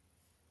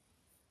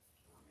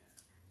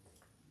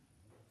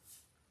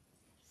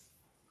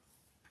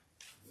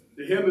 Amen.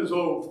 The hymn is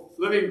O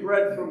Living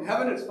Bread from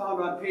Heaven. It's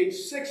found on page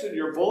 6 in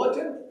your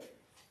bulletin.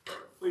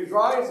 Please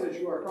rise as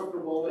you are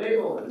comfortable and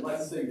able, and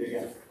let's sing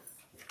together.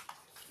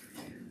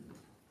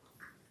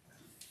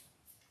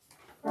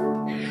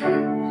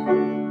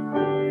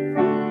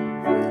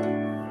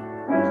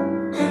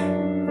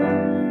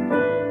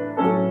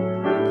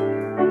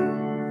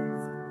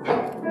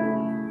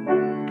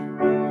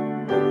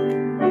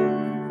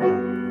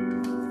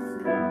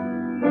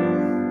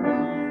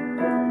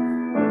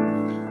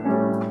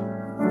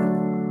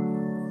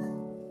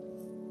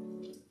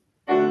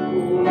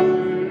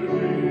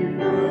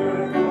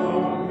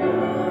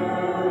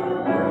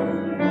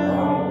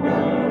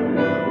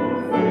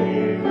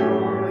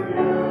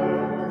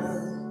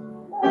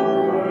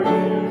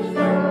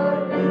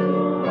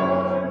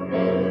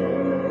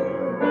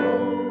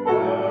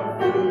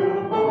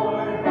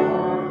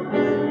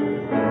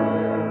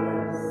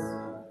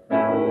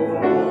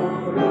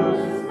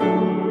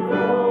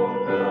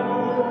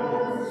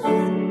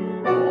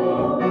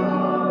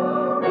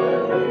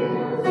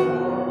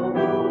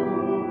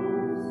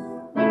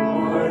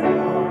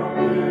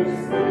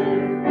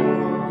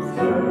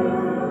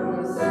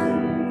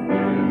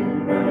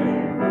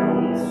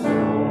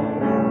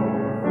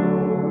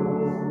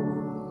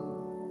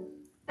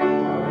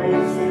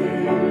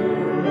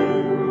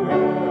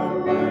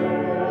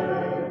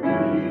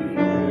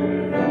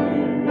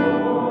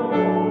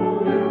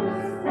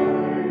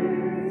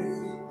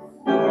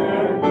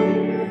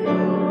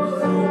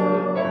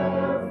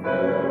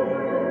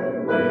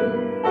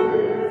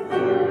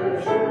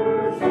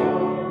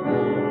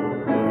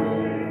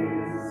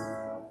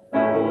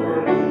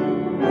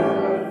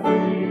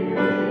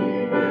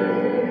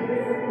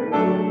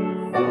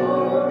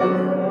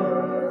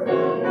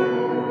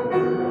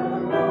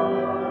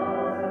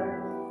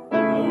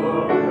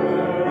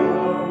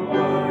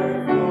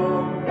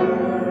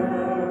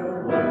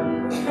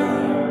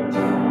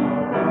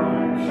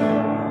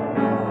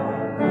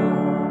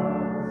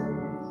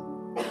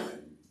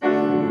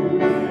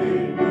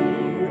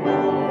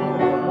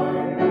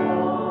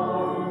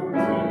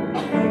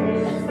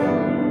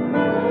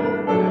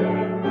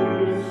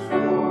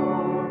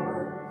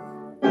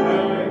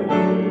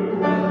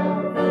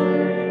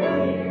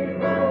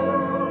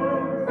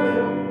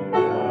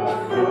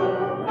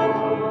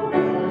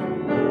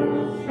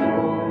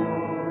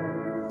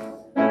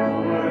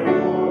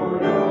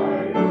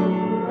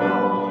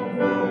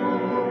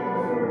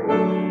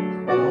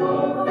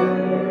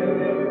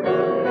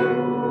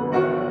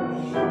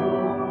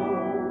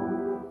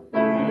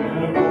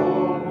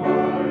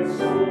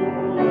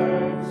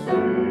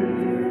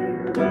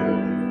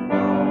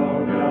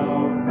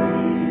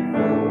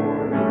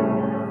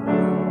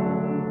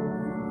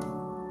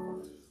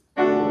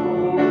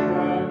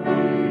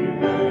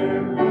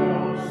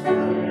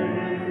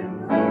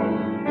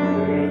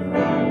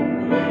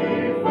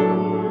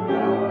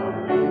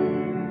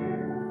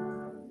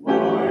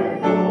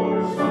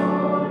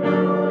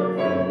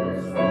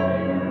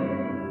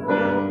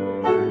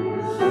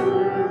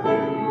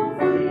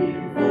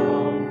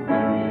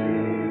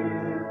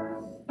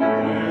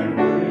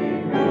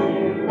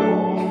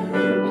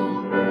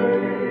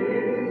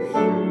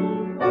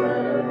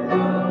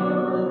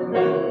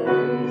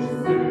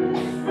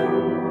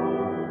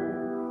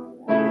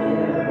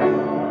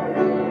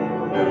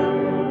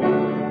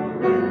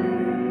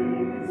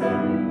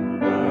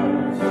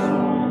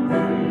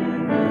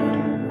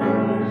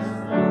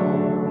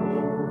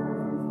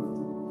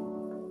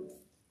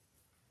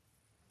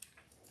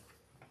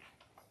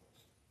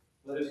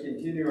 Let us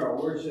continue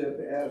our worship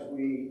as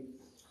we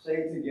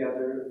say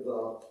together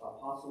the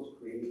Apostles'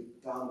 Creed,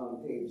 found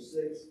on page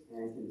 6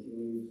 and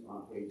continues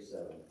on page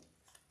 7.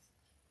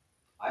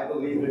 I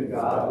believe in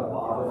God, the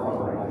Father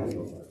Almighty,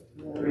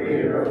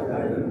 creator of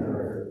heaven and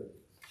earth.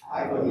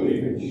 I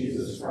believe in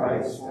Jesus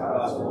Christ,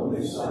 God's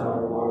only Son,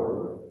 our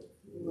Lord,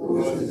 who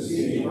was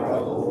conceived by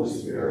the Holy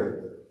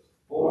Spirit,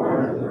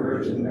 born of the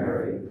Virgin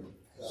Mary,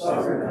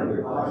 suffered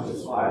under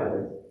Pontius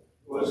Pilate,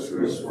 was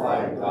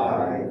crucified,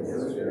 died,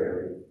 and was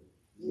buried.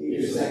 He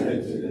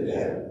descended to the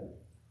dead.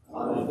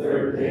 On the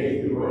third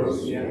day he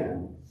rose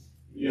again.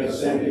 He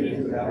ascended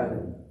into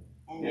heaven,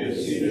 and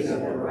is seated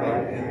at the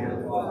right hand of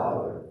the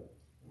Father.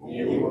 And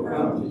he will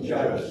come to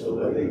judge the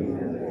living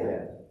and the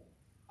dead.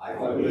 I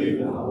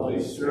believe in the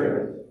Holy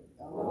Spirit,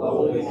 the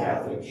Holy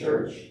Catholic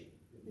Church,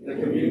 the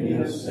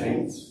communion of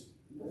saints,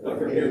 the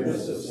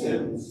forgiveness of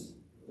sins,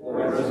 the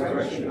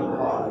resurrection of the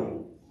body,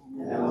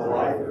 and the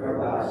life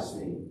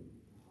everlasting.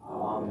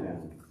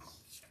 Amen.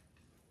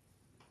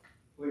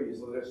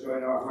 Please let us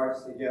join our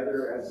hearts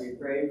together as we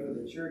pray for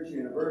the Church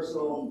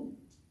Universal,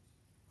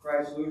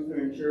 Christ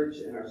Lutheran Church,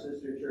 and our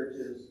sister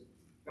churches,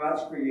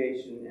 God's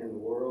creation and the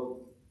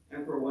world,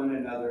 and for one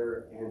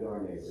another and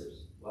our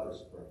neighbors. Let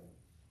us pray.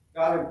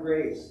 God of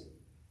grace,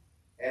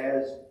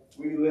 as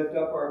we lift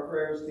up our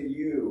prayers to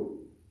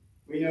you,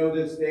 we know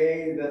this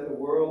day that the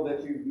world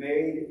that you've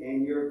made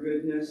and your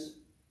goodness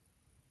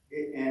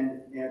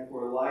and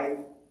for life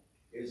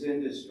is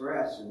in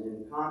distress and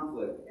in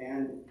conflict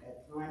and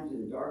at times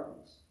in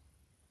darkness.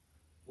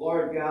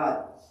 Lord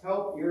God,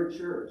 help your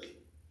church,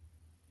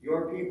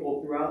 your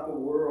people throughout the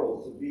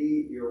world, to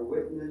be your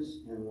witness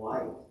and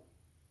light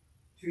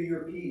to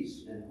your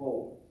peace and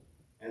hope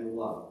and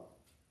love.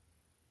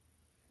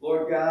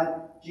 Lord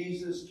God,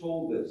 Jesus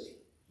told us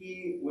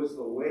he was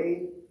the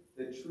way,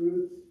 the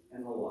truth,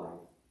 and the life.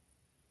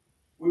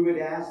 We would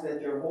ask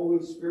that your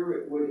Holy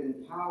Spirit would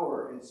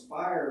empower,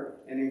 inspire,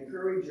 and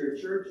encourage your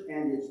church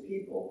and its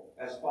people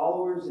as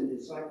followers and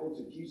disciples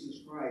of Jesus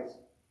Christ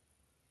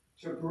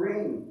to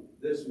bring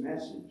this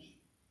message,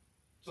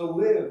 to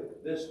live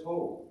this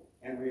hope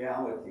and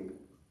reality,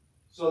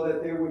 so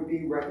that there would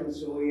be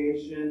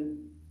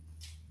reconciliation,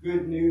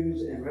 good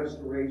news, and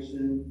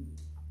restoration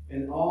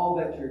in all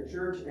that your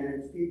church and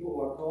its people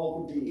are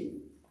called to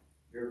be,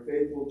 your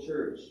faithful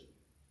church,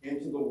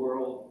 into the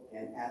world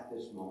and at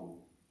this moment.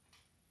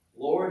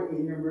 Lord,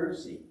 in your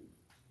mercy,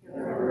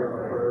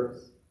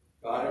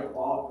 God of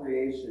all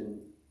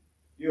creation,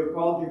 you have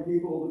called your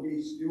people to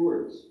be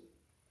stewards,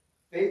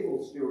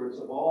 faithful stewards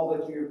of all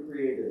that you have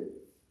created.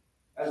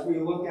 As we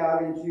look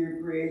out into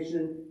your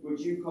creation,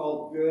 which you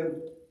called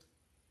good,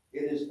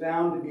 it is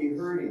found to be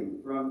hurting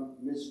from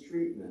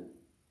mistreatment,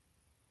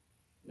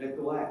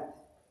 neglect,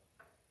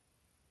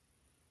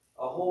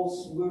 a whole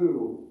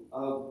slew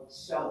of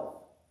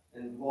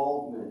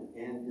self-involvement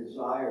and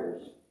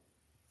desires,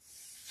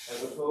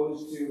 as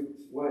opposed to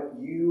what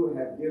you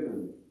have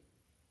given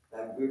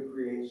that good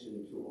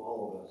creation to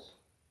all of us.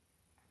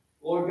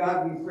 Lord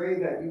God, we pray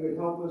that you would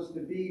help us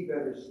to be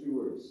better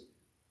stewards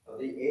of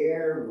the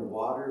air and the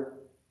water,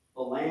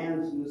 the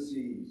lands and the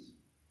seas.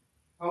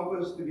 Help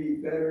us to be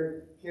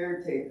better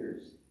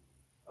caretakers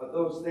of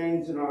those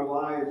things in our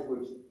lives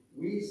which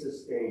we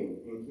sustain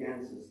and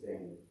can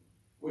sustain,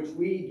 which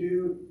we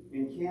do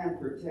and can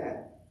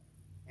protect,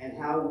 and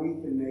how we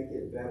can make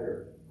it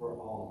better for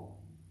all.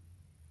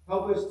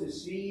 Help us to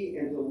see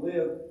and to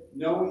live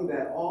knowing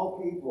that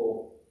all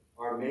people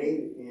are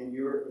made in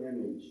your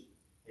image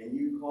and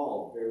you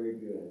called very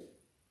good.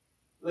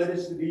 Let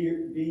us be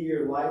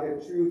your light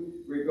of truth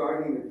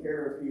regarding the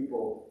care of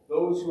people,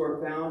 those who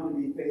are found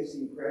to be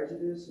facing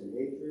prejudice and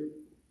hatred,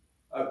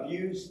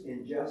 abuse,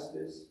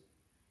 injustice,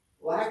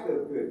 lack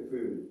of good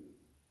food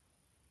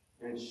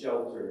and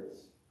shelter,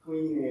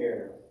 clean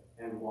air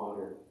and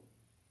water,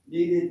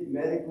 needed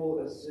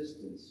medical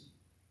assistance,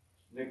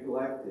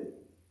 neglected,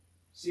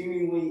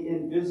 seemingly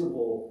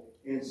invisible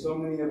in so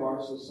many of our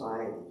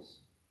societies.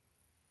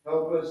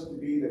 Help us to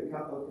be the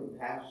cup of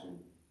compassion,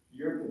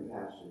 your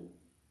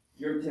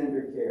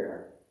tender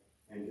care,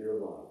 and your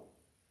love.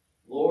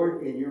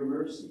 Lord, in your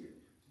mercy,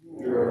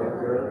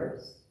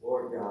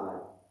 Lord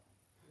God,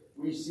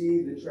 we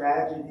see the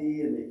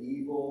tragedy and the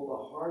evil,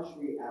 the harsh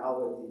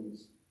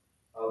realities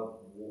of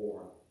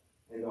war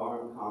and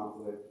armed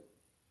conflict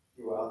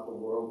throughout the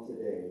world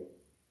today.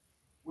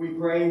 We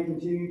pray and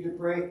continue to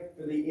pray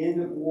for the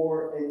end of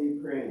war in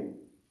Ukraine,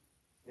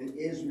 in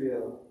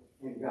Israel,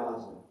 and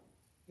Gaza,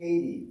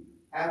 Haiti,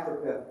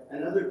 Africa,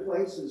 and other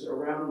places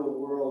around the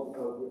world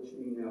of which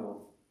we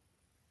know.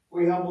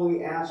 We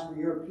humbly ask for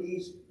your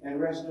peace and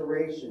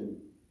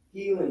restoration,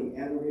 healing,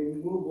 and the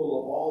removal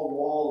of all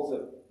walls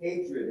of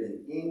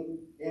hatred and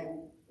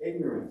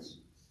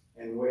ignorance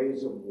and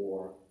ways of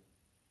war.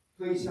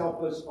 Please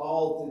help us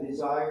all to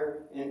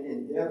desire and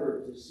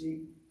endeavor to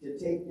seek to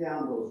take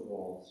down those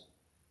walls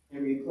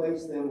and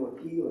replace them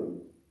with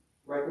healing,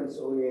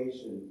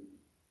 reconciliation,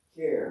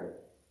 care,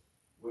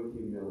 with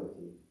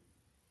humility.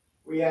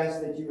 We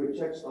ask that you would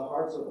touch the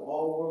hearts of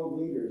all world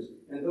leaders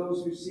and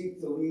those who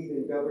seek to lead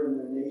and govern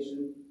their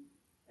nation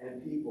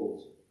and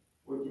peoples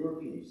with your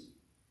peace,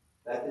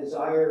 that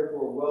desire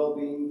for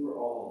well-being for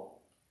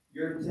all,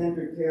 your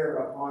tender care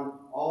upon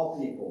all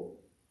people,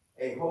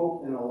 a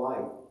hope and a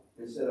light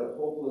instead of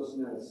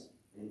hopelessness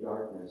and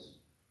darkness.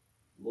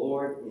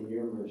 Lord, in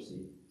your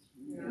mercy,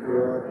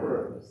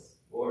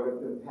 Lord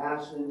of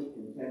compassion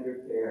and tender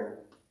care,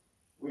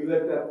 we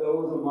lift up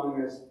those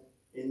among us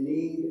in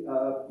need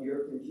of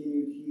your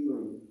continued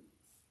healing,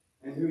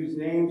 and whose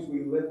names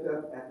we lift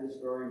up at this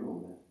very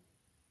moment.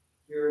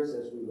 Hear us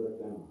as we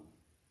lift them up.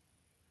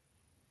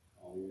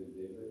 All you,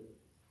 David.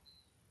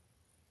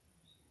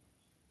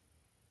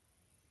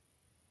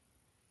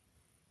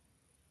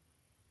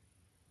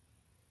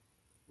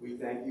 We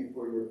thank you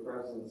for your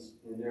presence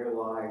in their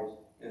lives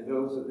and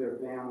those of their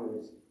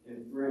families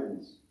and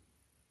friends,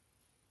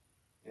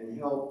 and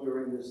help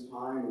during this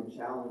time and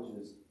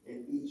challenges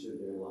in each of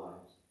their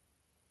lives.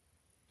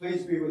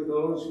 Please be with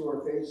those who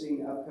are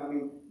facing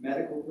upcoming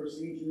medical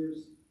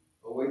procedures,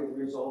 await the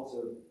results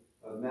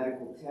of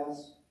medical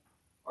tests,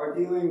 are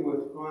dealing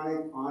with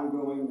chronic,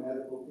 ongoing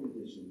medical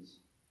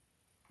conditions.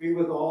 Be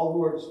with all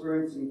who are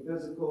experiencing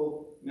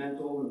physical,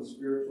 mental, and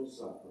spiritual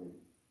suffering.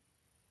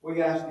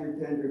 We ask your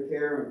tender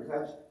care and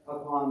touch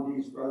upon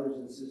these brothers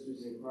and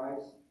sisters in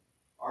Christ,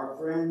 our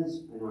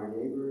friends and our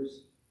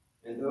neighbors,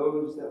 and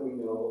those that we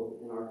know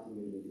in our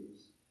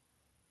communities.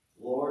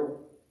 Lord,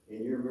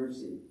 in your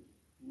mercy,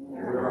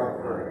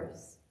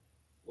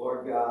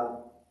 Lord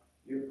God,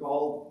 you've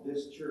called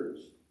this church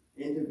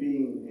into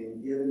being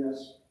and given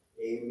us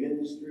a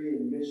ministry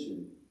and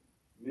mission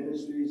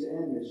ministries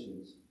and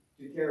missions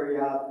to carry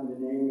out in the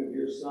name of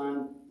your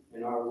Son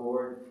and our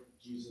Lord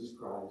Jesus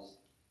Christ.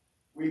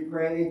 We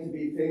pray to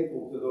be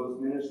faithful to those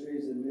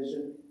ministries and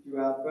missions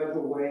throughout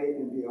Federal Way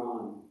and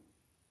beyond.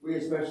 We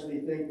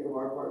especially think of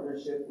our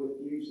partnership with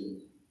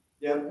Fusion,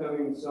 the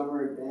upcoming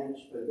summer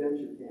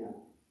adventure camp,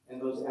 and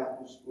those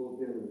after-school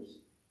dinners.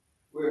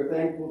 We are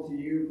thankful to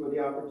you for the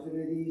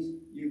opportunities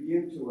you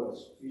give to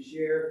us to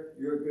share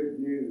your good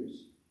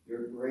news,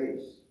 your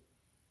grace,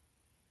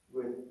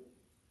 with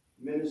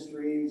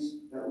ministries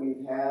that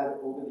we've had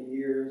over the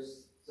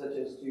years, such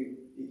as to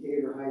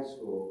Decatur High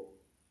School,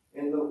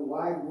 and the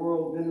wide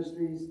world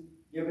ministries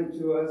given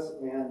to us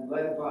and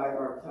led by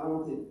our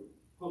talented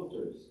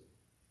hunters,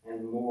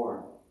 and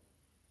more.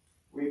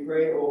 We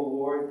pray, O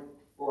Lord,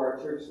 for our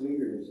church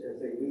leaders as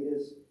they lead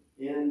us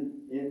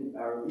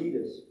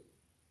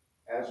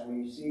as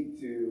we seek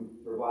to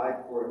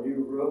provide for a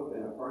new roof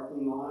and a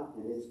parking lot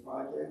and its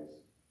projects,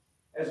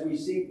 as we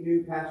seek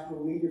new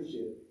pastoral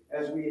leadership,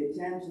 as we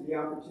attend to the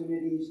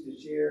opportunities to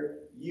share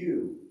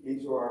you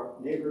into our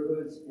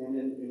neighborhoods and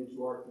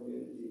into our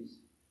communities.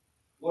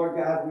 Lord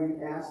God,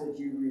 we ask that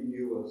you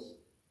renew us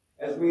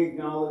as we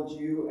acknowledge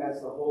you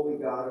as the holy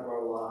God of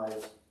our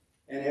lives,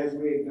 and as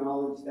we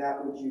acknowledge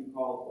that which you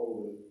call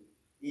holy,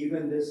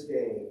 even this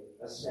day,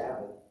 a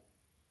Sabbath.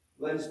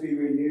 Let us be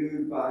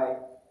renewed by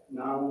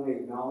not only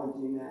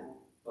acknowledging that,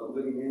 but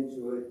living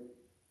into it,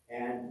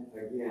 and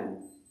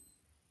again,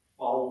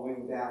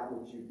 following that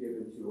which you've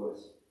given to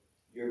us,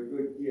 your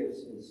good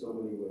gifts in so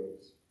many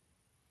ways.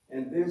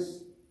 And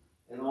this,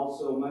 and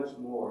also much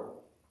more,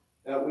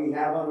 that we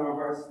have on our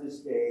hearts this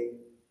day,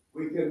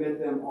 we commit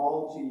them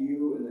all to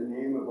you in the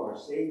name of our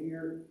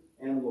Savior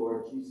and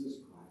Lord Jesus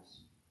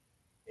Christ.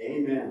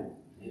 Amen.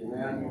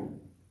 Amen.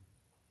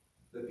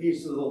 The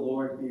peace of the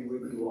Lord be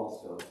with you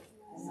also.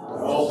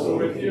 Also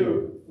with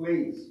you.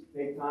 Please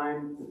take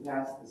time to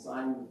pass the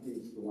sign of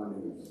peace to one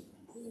another.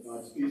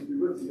 God's peace be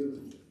with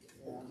you.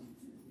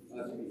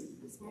 God's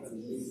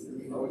peace.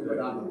 Always go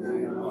down to the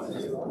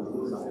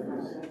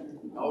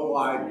Oh,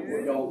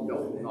 no.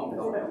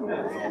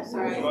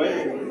 Sorry.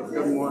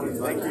 Good morning.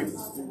 Thank you.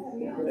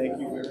 Thank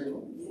you very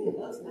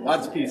much.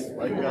 God's peace.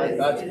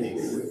 God's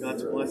peace.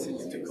 God's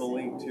blessings to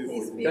Colleen, too.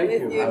 Peace be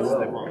with you. I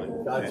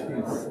will. God's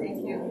peace.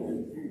 Thank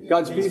you.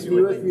 God's peace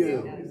be with you.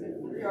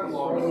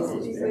 Always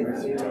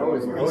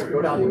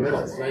go down the middle.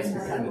 It's nice to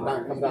kind of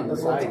not come down the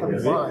side.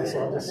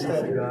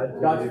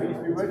 God's peace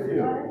be with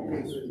you.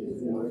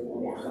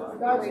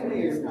 God's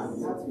peace.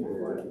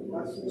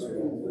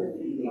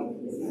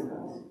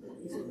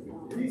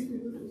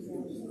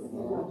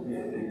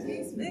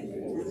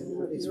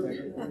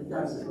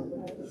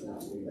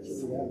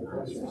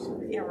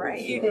 Yeah, right.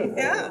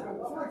 Yeah.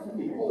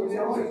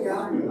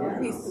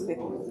 Peace be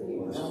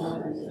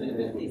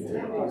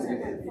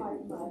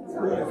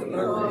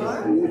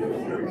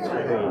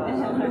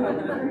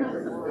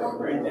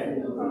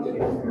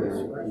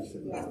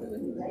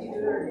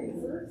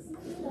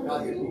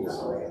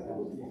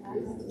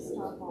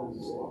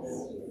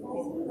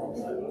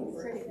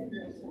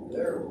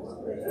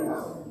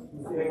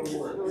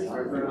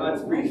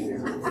God's peace.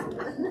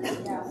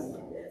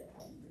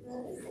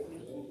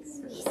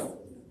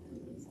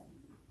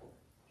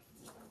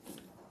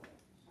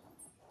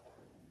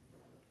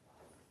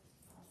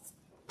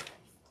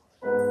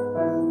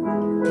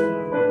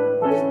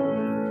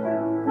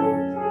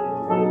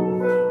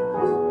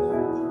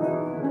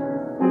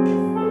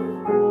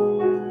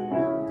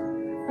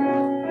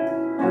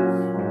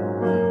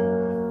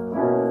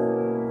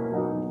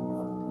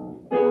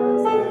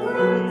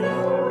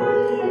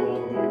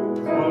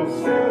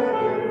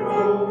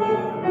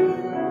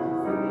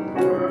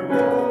 We're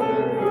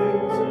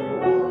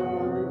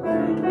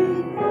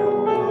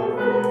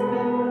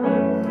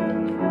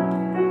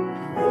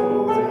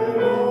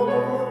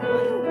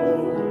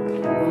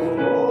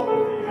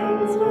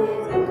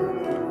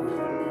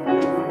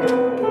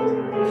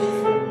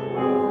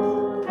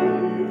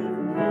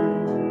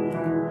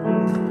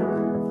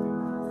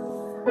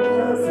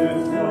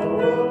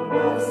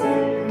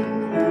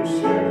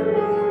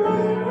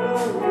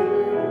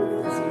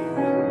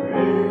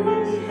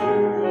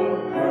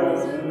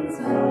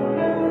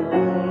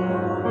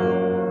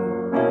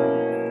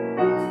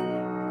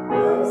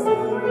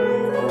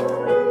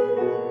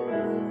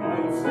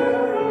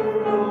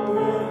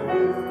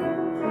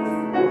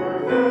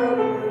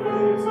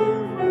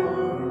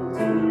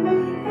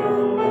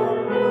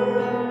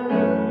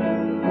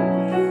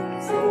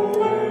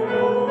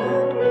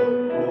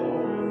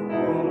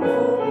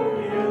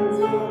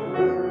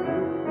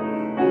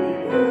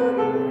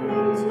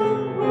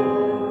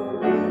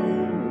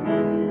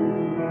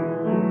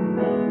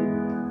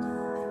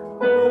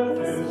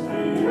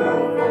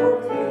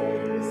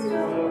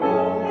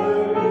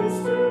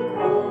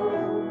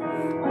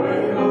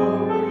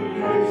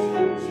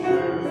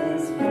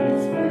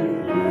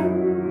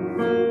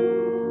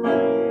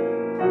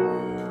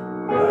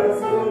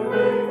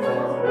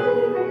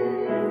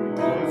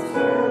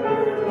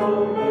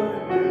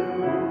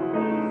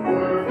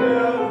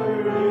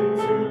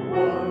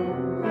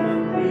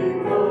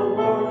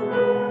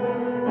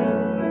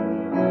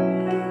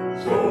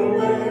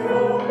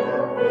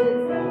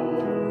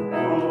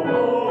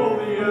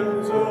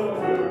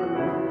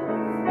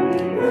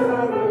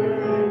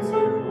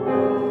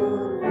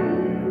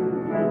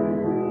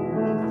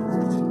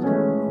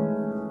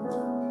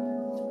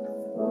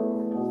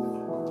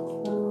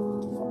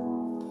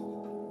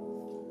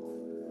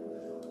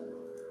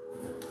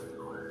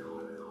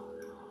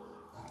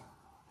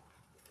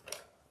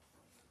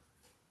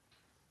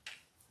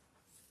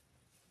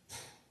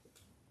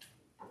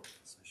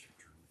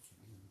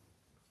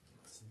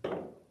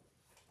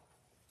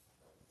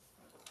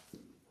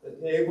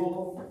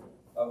table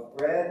of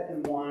bread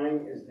and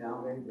wine is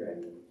now made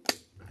ready.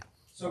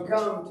 So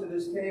come to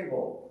this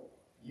table,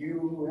 you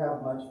who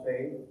have much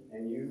faith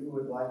and you who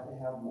would like to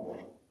have more.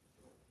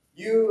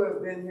 You who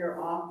have been here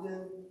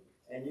often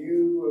and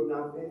you who have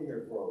not been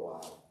here for a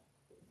while.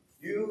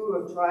 You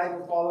who have tried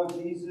to follow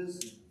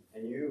Jesus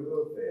and you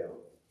who have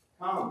failed.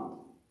 Come.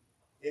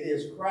 It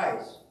is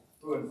Christ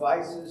who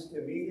invites us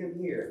to meet him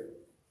here.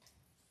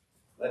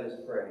 Let us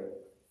pray.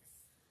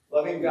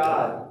 Loving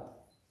God,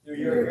 through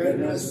your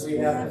goodness we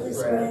have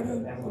this bread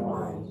and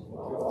wine to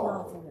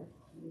offer,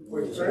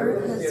 which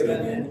earth has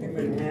given and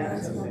human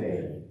hands have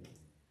made.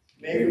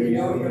 May we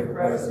know your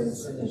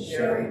presence in the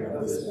sharing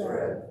of this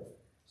bread,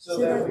 so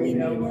that we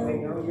know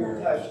your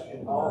touch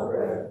in all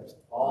bread,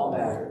 all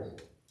matters.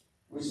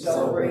 We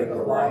celebrate the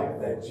life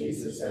that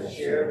Jesus has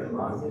shared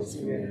among his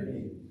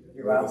community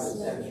throughout the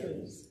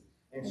centuries,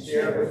 and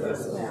share with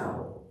us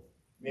now.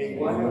 Made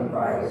one with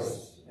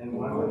Christ and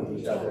one with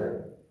each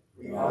other,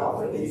 we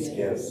offer these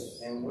gifts,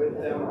 and with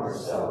them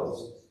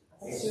ourselves,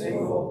 a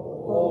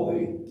single,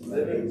 holy,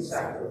 living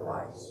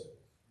sacrifice.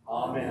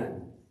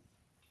 Amen.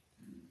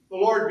 The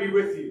Lord be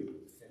with you.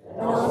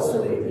 And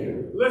also with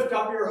you. Lift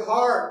up your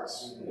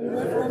hearts. We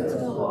lift up to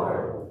the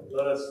Lord.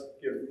 Let us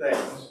give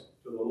thanks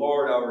to the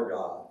Lord our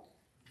God.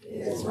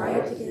 It is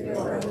right to give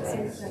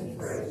thanks and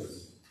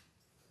praise.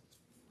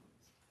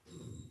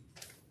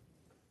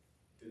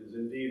 It is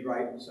indeed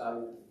right and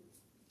salutary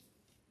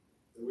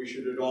that we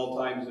should at all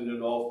times and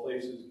in all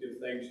places give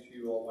thanks to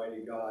you,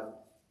 Almighty God,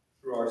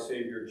 through our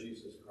Savior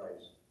Jesus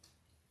Christ.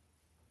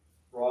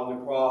 For on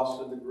the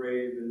cross and the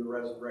grave and the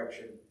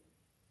resurrection,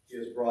 he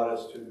has brought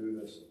us to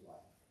newness of life.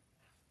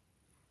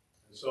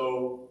 And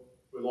so,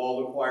 with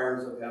all the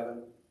choirs of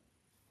heaven,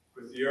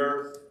 with the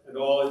earth and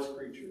all its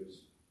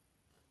creatures,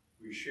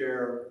 we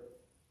share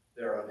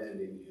their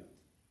unending hymn.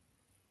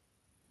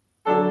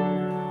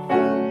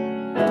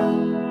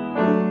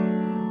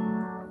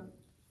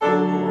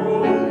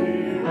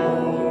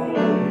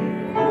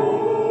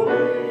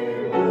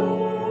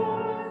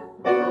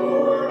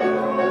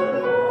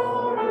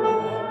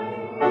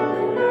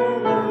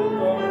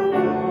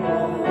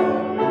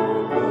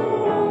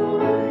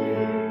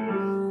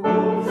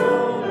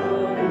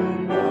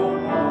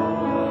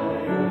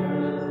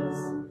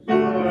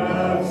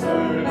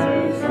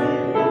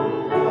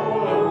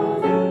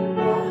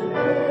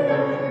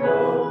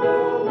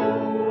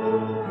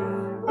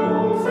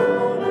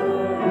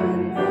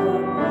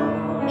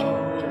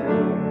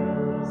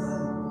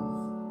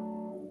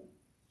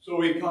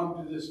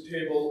 This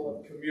table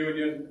of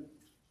communion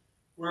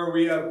where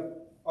we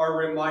are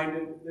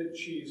reminded that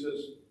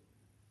Jesus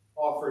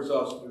offers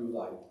us new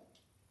life.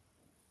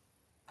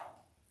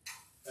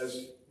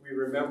 As we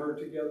remember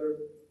together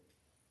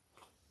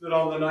that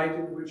on the night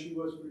in which he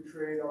was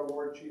betrayed, our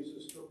Lord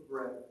Jesus took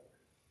bread,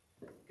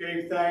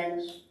 gave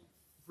thanks,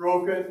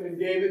 broke it, and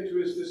gave it to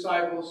his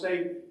disciples,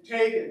 saying,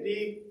 "Take and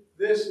eat,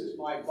 this is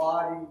my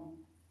body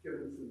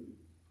given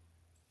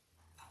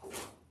for you."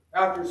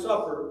 After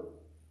supper,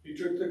 he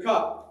took the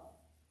cup,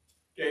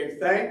 gave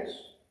thanks,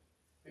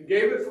 and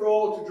gave it for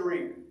all to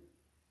drink,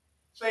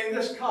 saying,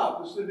 "This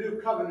cup is the new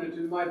covenant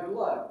in my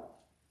blood,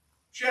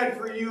 shed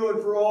for you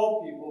and for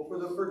all people for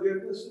the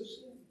forgiveness of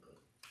sin.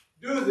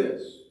 Do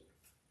this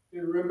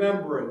in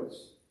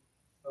remembrance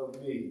of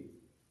me."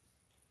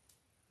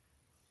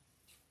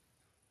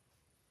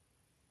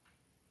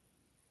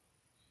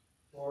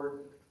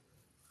 Lord,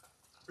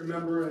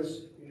 remember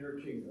us in your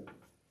kingdom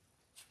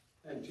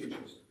and teach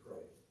us to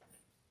pray.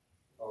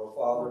 Our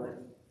Father,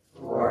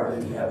 who art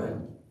in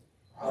heaven,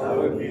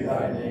 hallowed be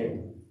thy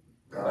name.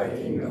 Thy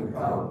kingdom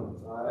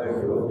come, thy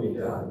will be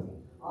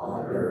done,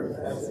 on earth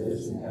as it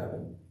is in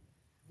heaven.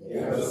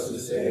 Give us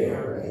this day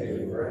our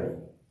daily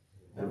bread,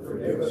 and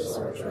forgive us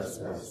our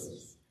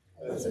trespasses,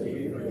 as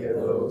we forgive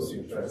those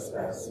who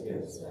trespass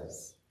against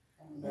us.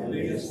 And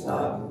lead us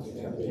not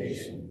into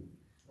temptation,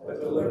 but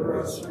deliver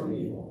us from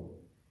evil.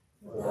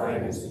 For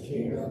thine is the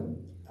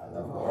kingdom, and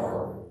the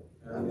power,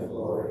 and the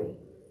glory,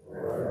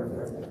 forever and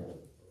ever.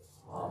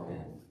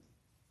 Amen.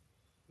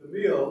 The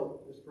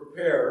meal is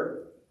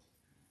prepared,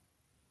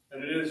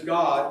 and it is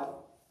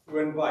God who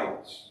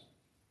invites.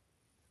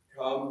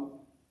 Come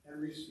and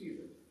receive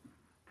it.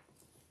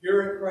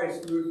 Here at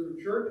Christ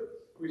Lutheran Church,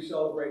 we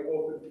celebrate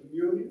open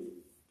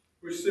communion,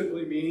 which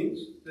simply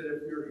means that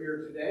if you're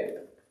here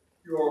today,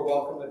 you are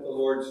welcome at the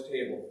Lord's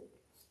table.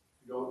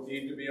 You don't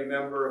need to be a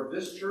member of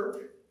this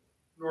church,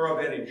 nor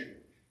of any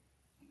church.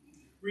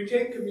 We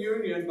take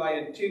communion by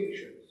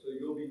intinction, so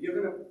you'll be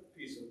given a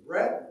piece of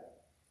bread,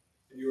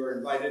 and you are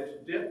invited to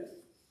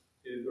dip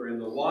either in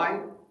the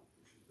wine,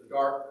 which is the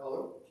dark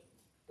color,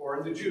 or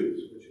in the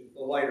juice, which is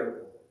the lighter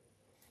color.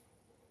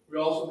 We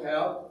also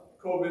have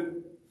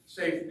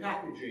COVID-safe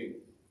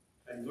packaging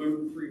and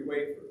gluten-free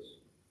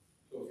wafers.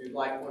 So if you'd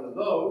like one of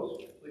those,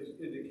 please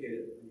indicate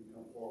it when you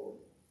come forward.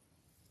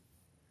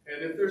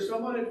 And if there's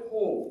someone at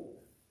home,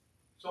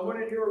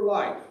 someone in your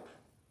life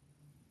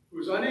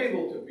who's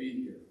unable to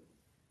be here,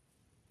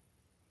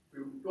 we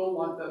don't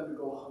want them to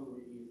go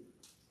hungry either.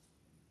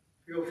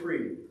 Feel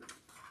free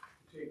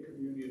to take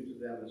communion to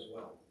them as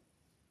well.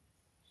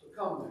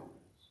 Come, my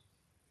friends.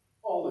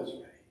 All is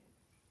ready.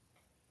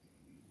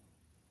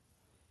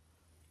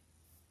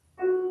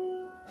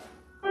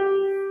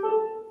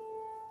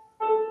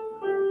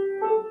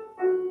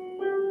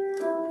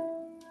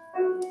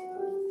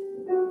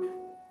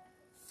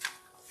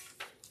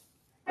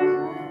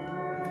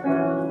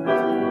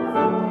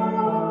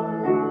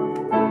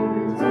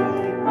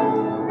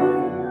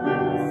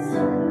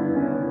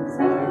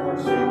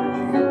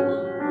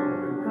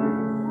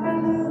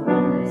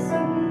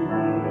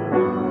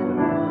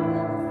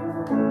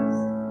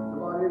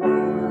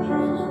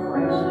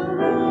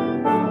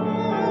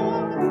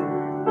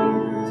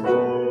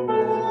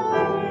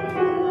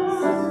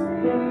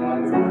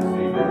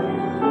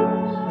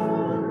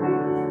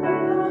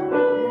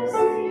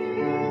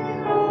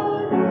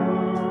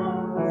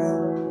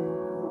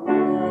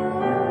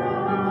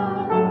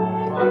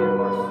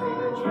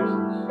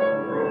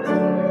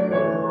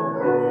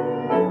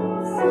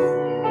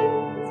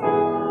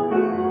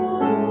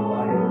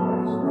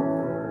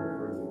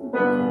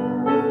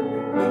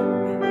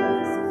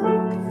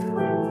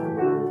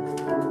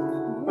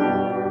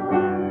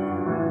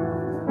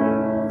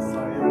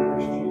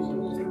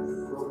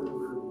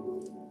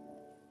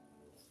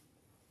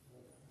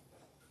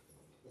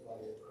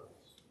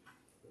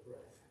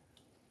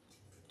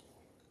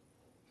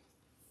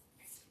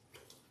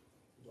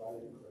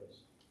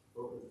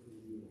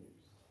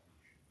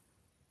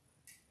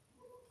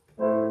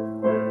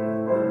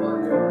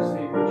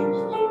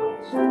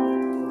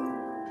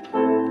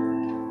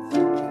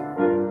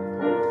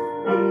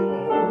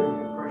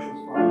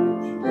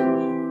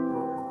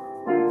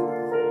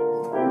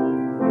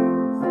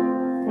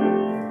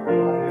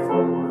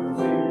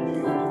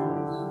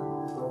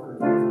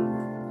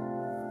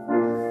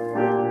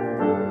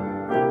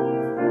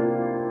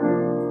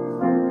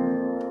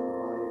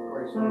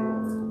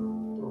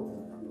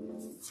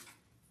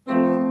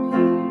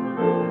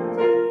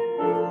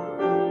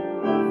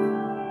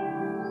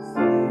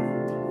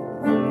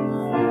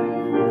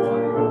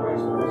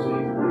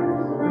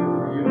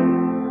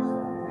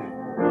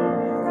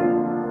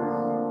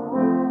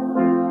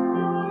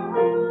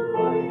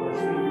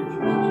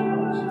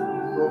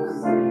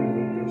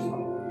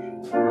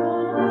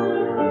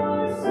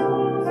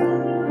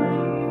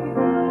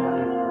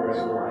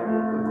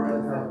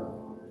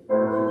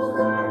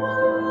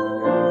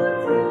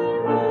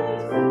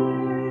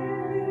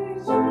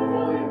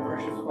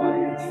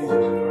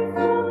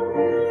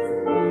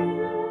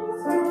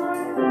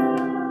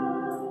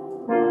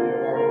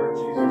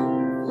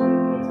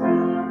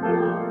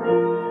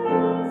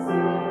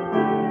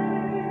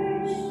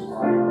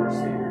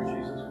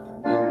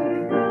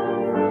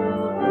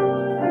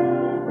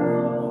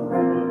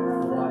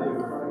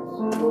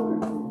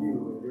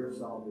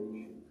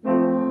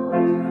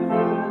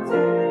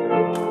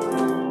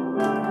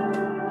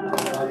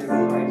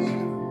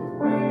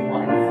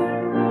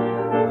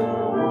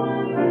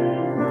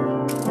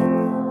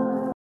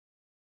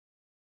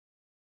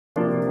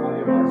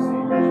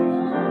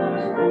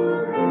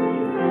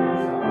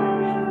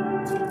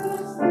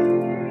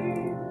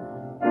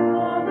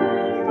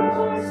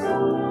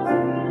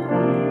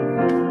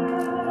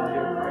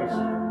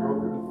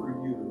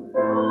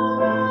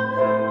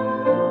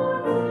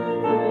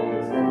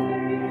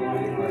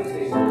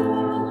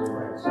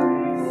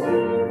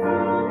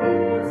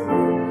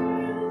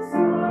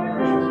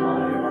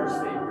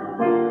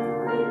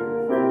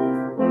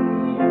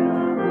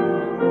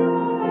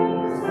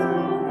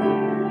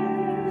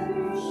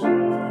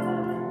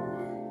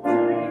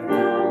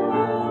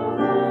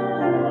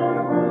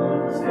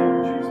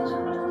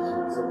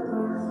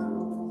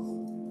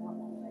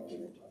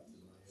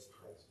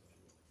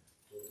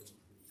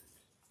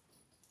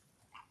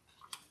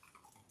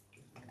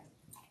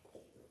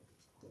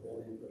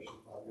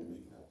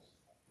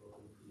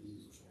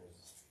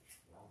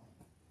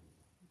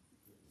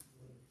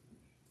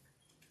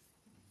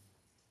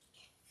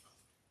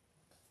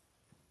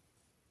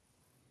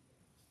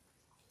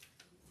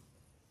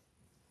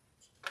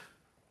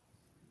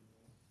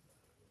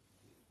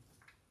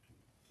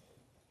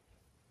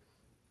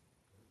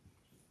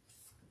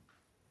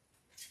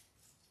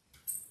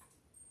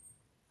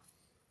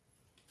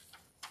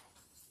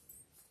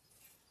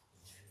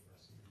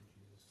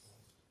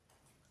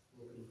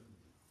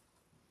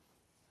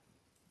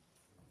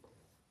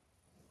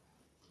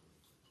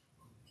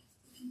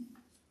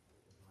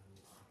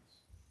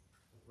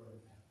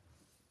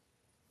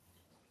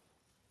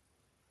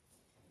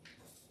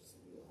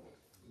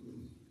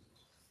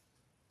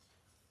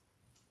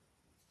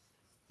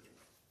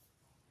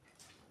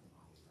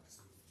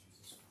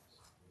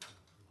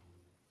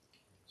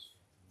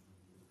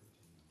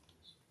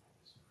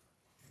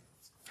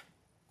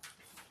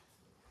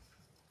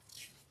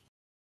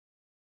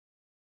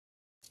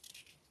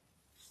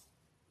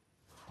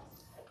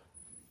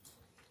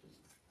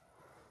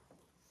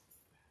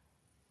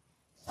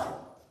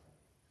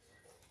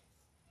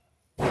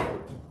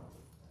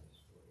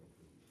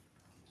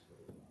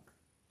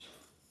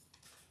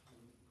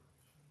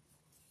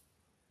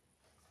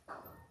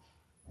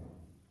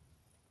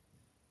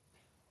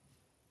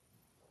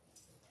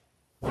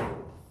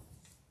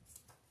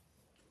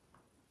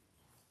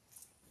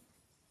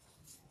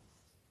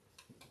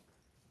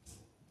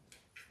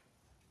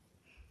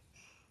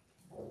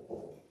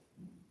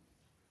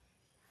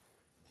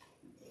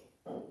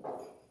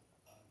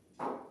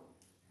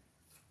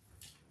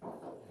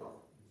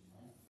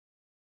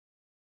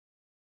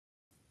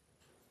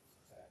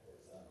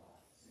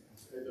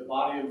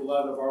 body and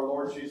blood of our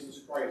Lord Jesus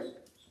Christ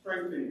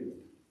strengthen you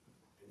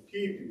and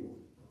keep you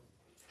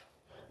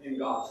in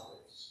God's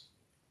grace.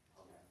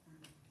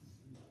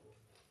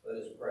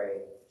 Let us pray.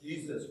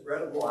 Jesus,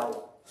 bread of life,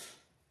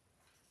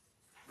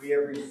 we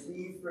have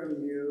received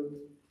from you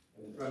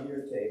and from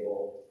your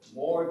table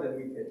more than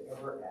we could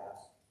ever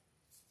ask.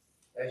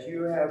 As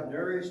you have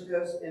nourished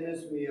us in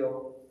this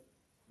meal,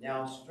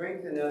 now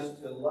strengthen us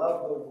to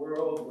love the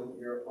world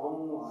with your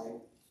own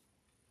life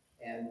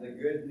and the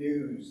good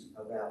news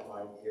of that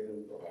life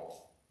given for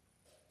all.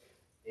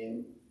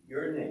 In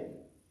your name,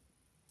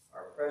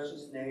 our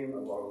precious name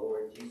of our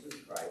Lord Jesus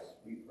Christ,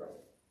 we pray.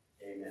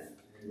 Amen.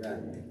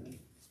 Amen.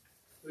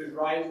 Please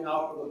rise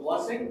now for the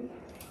blessing.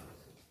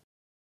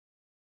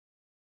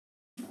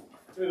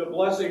 To the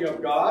blessing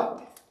of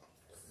God,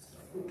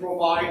 who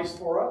provides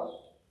for us,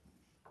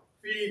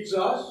 feeds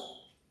us,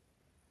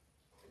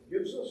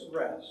 gives us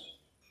rest,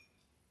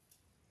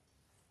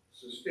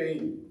 sustain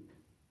you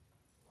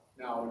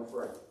now and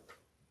forever.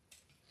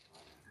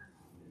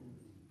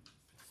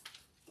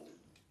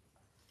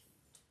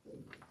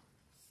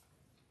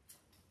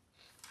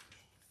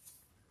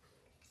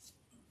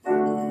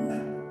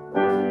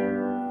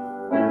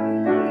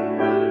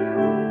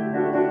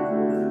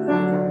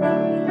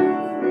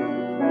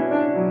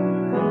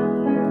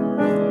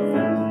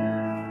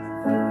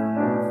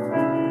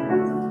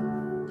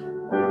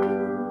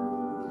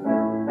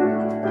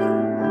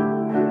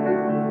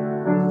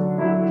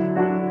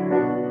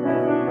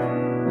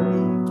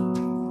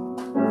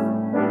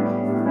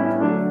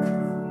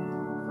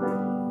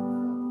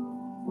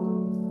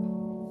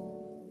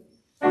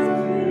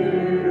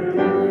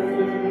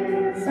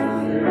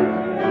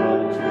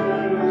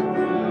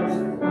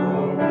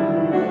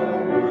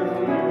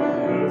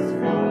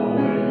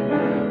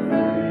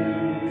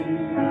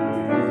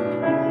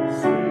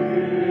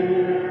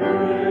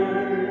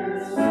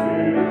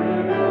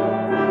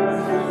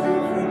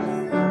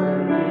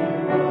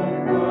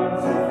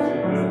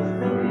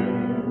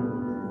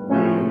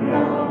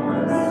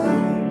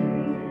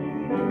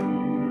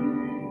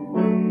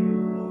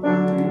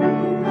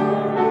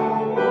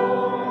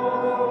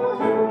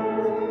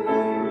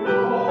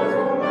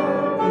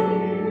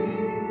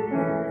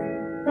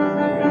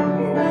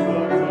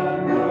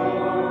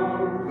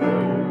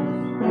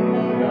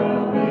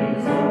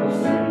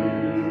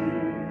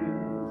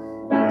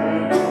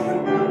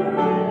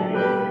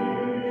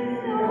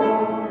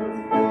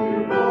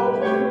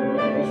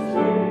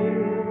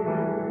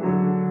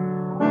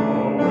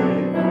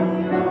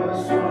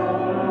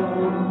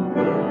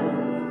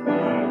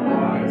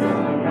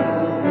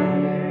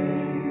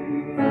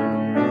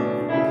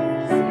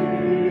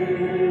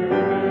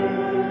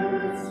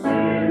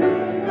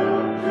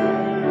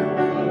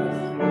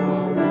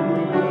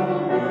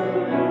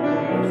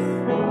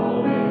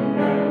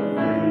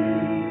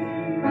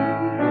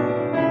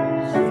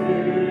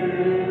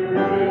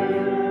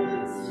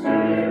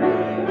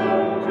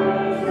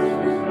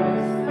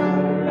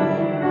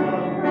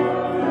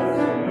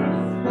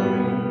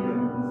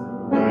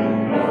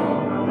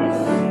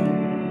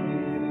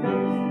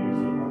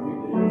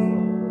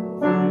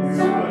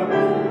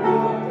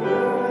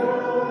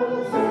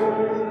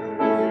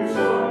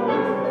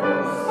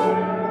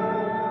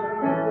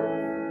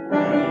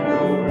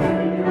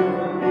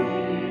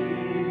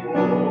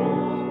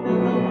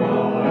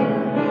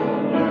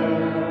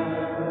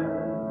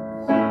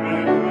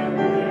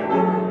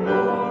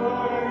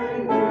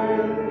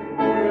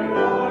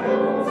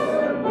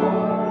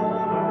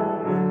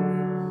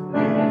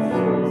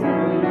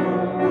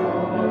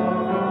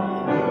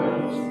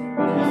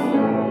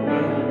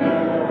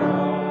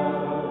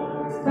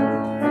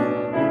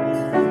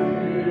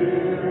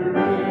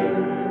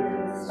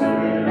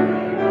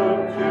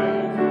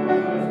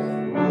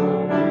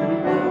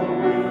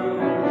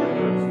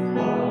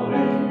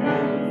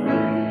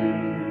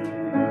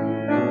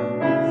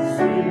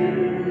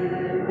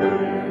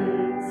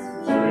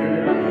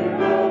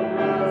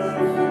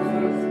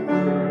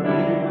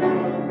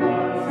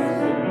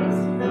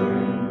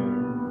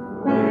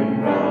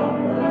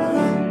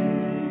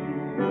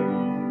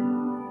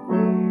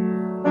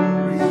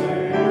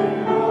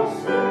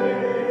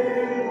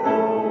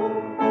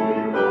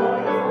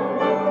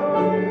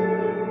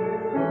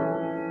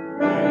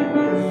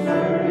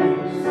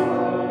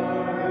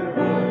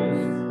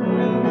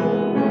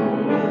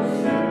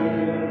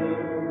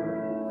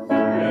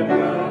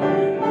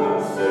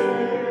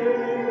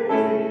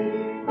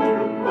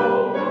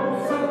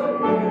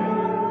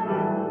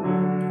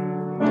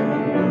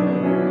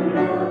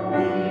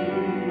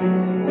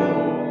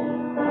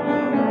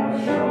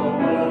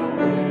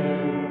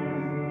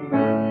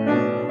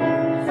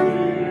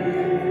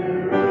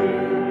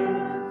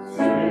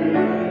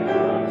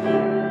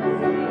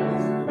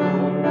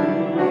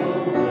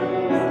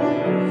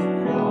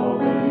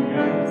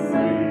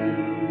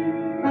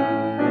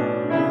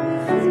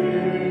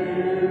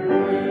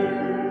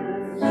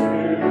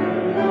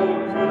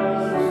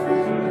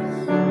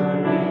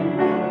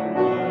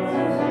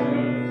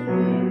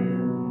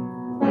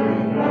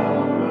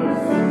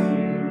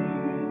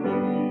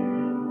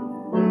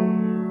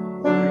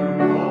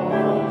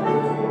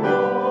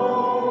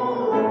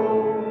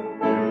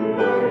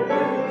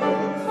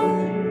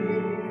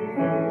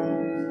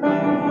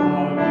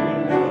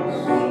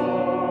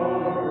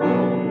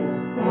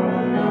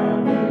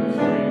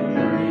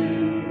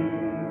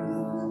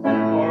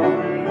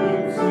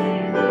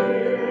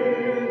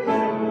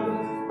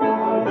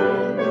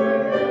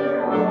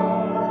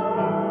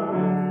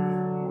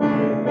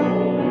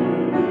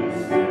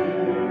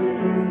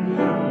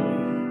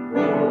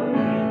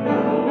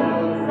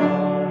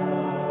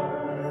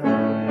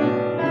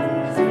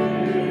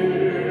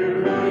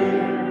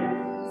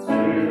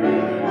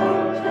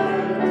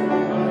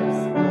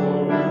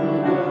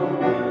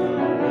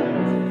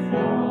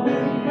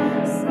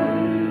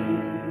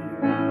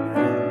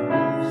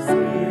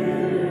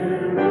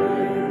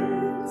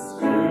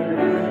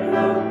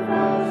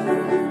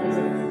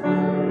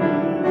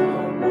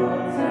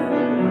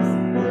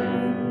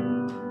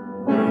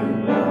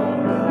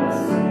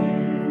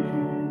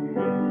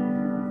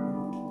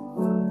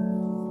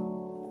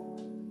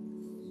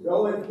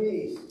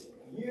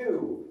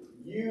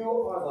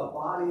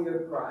 body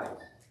of Christ.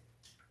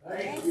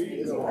 Thanks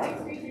be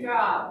to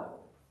God.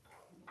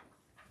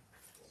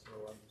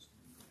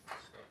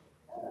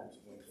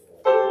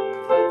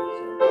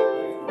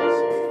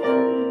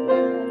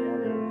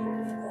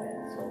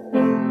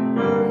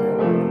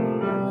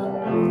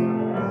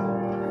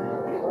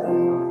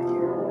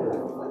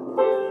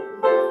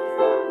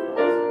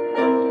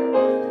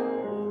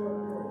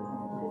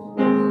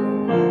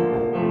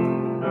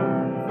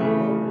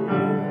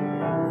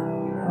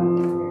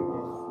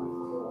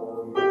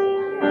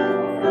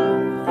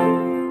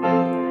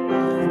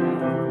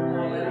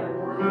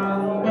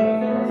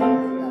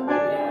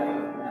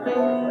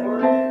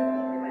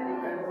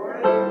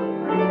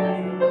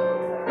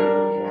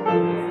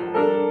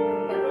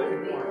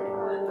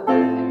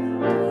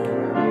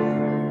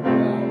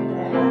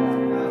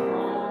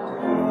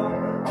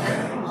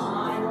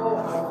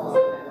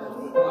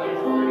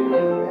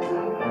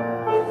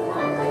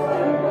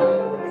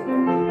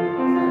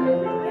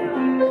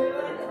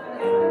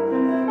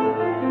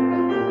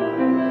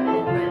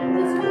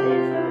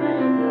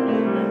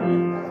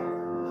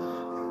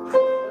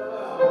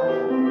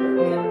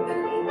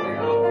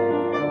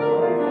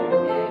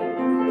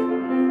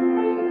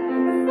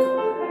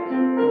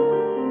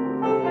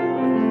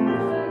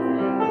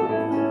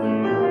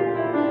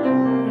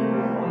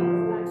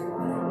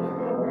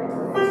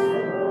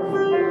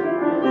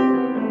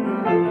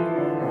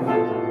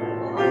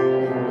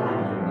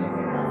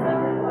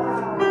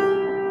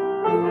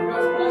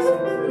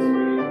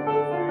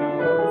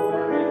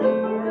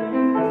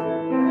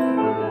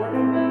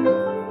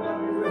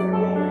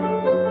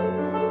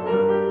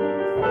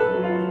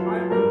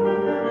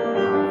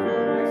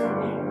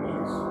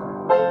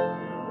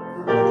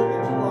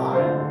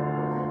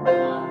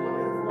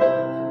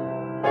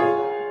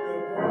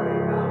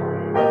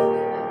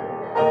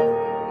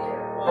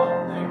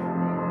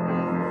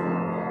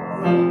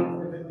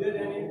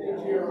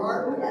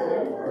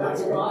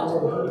 That's God's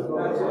word.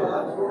 That's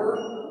God's word.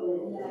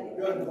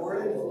 Good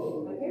morning.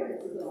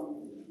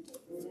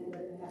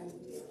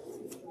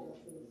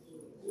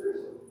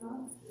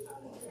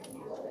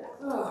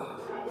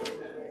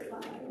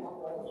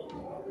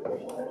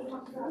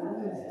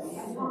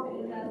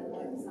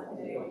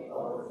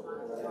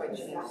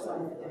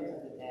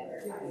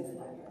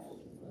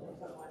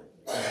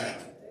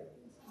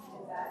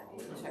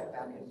 Check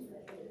back in.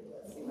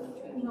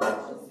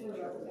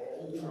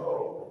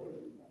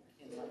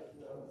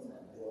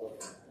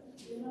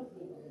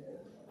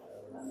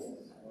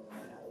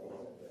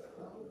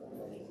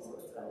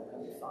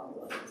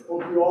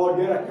 Hope you all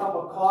get a cup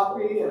of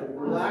coffee and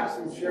relax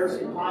and share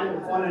some time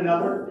with one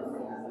another.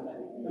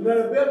 And then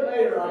a bit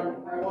later, I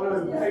want to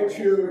invite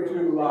you to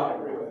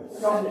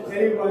come,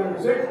 anyone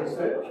who's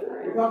interested,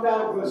 to come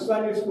down to the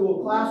Sunday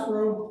school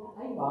classroom.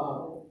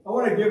 I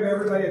want to give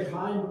everybody a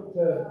time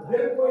to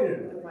get acquainted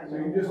with it. So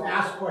you can just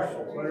ask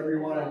questions, whatever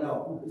you want to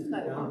know.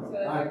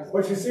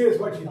 What you see is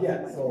what you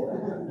get. So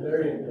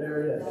there it is.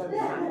 And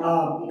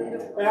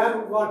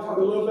we want to talk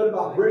a little bit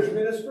about bridge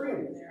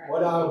ministry,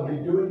 what I'll be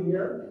doing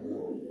here.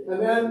 And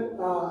then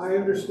I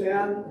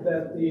understand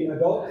that the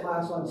adult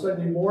class on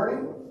Sunday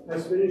morning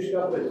has finished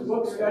up its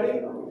book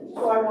study.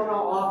 So I want to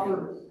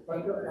offer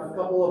a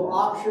couple of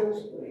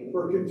options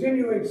for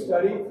continuing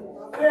study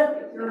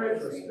if you're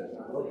interested.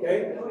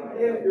 Okay?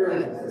 If you're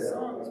interested.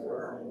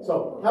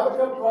 So have a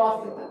cup of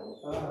coffee.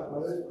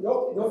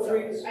 No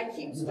treats. I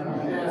keep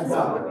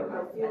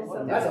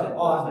And that's an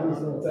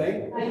awesome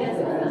thing.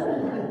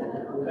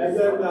 And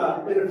then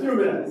in a few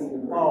minutes,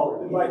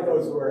 I'll invite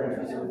those who are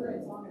interested.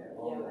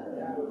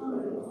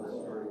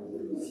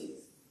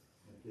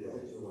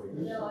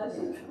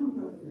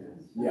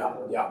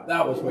 Yeah,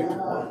 that was way too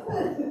long.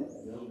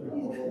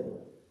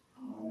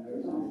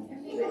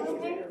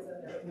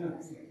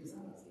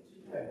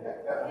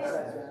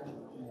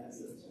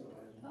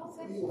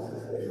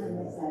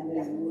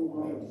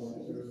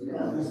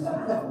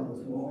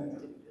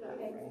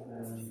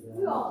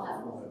 We all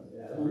have.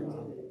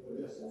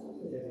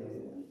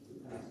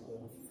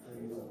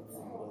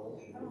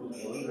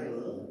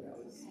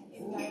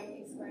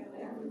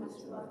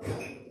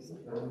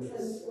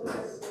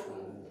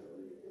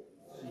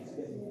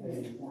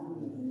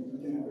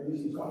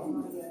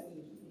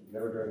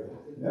 Never drank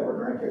it. Never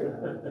drank it.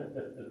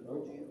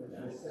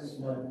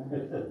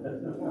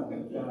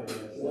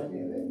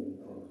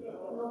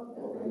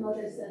 My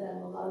mother said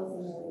I'm a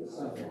lousy.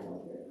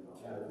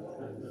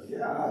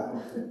 Yeah.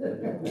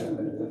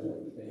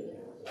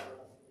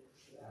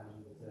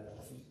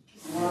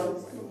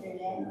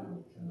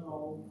 No.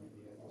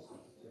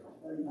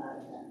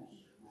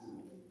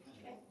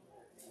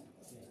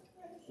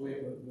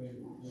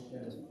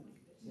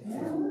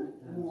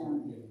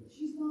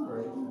 She's not.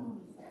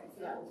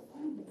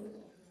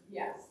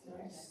 Yes.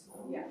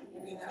 Yeah.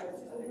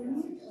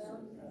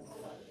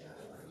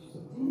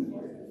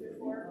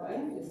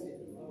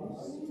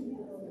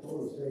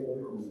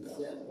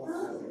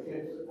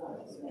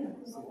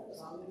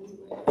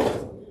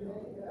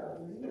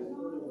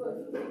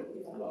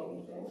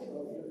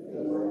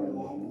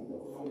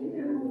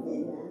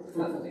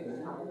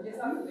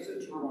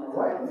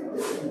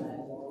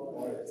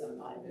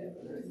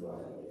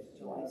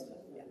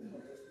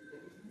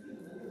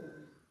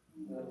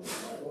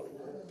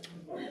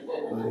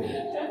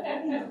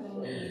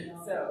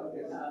 So,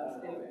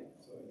 anyway,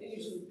 it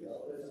usually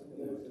goes.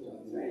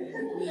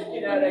 You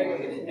know what I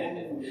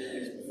mean?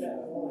 So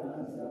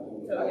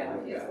yeah,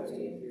 it's supposed to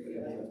be.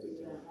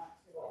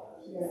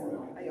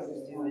 I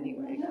always do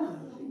anyway.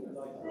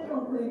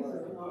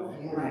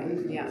 Right,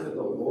 yeah.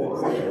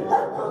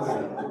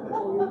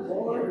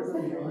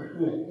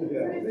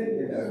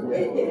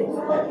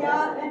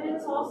 Yeah, and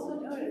it's also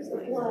the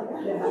blood.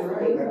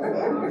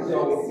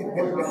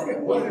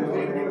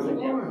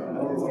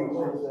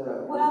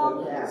 Well,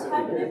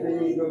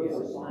 technically,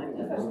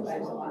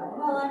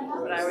 well, I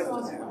have. But I was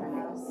just.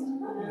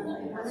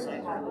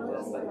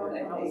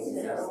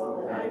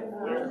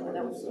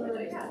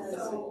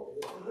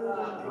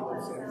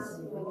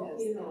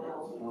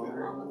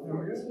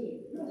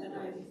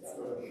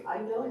 I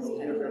know you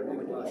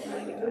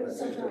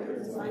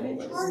sometimes I'm in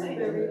charge of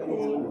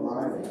everything.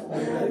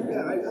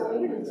 And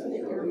going into the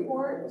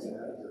airport,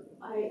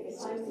 if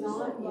I'm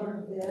not in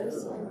this,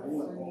 I'm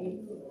afraid.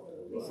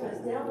 Because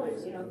now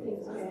there's,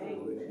 things bang,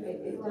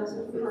 it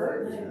doesn't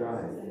hurt.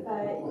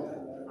 But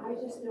I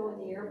just know in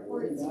the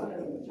airport it's going to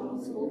be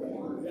jostled.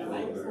 It's going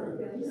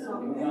to be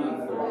something.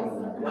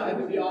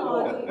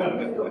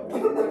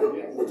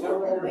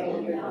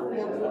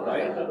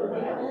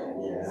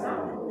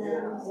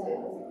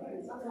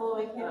 Oh, I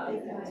can't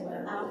think until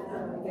after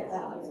we get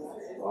out.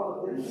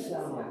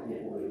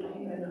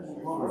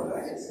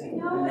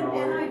 No,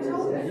 and I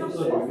told the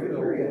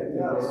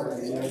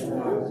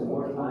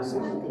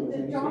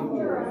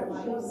doctor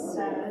actually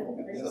said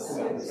 6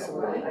 weeks in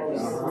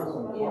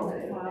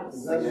class.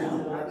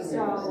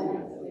 So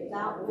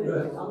that would,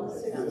 on the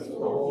 16th,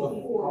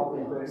 be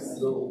 4 weeks.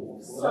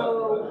 So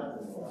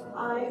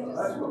I'm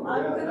gonna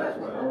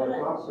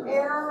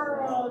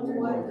err on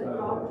what the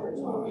doctor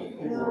told me.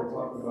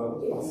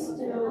 It's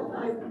still, I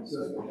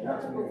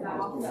have to go back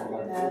to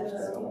meds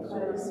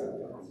because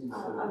I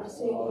was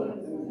taking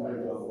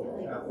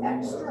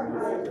extra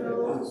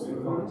Advil,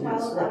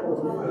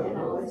 Tylenol, and I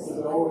was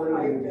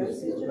higher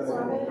dosages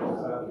of it.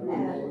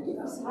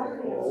 And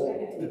Saturday I was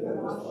getting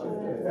nausea,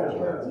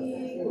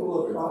 fatigue,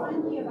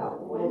 finally about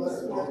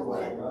Wednesday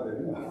when I'm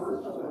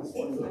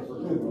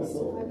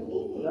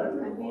eating. I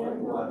mean, I'm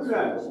not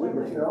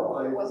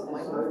it wasn't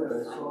like a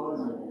couple of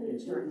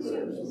days before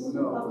I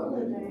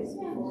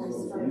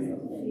started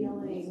feeling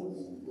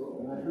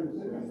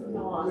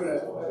lost.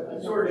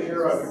 Sort of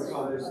share out your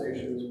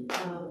conversations.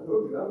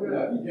 I'm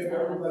gonna give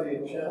everybody a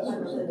chance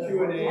for some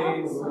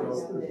Q&As,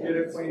 get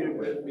acquainted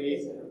with me,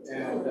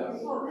 and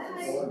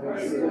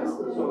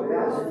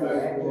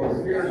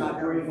here not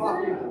doing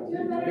talking.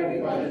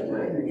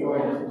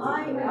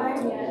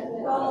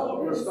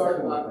 We'll start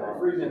in about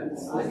 3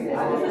 minutes. I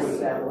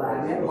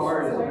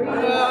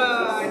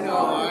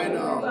know.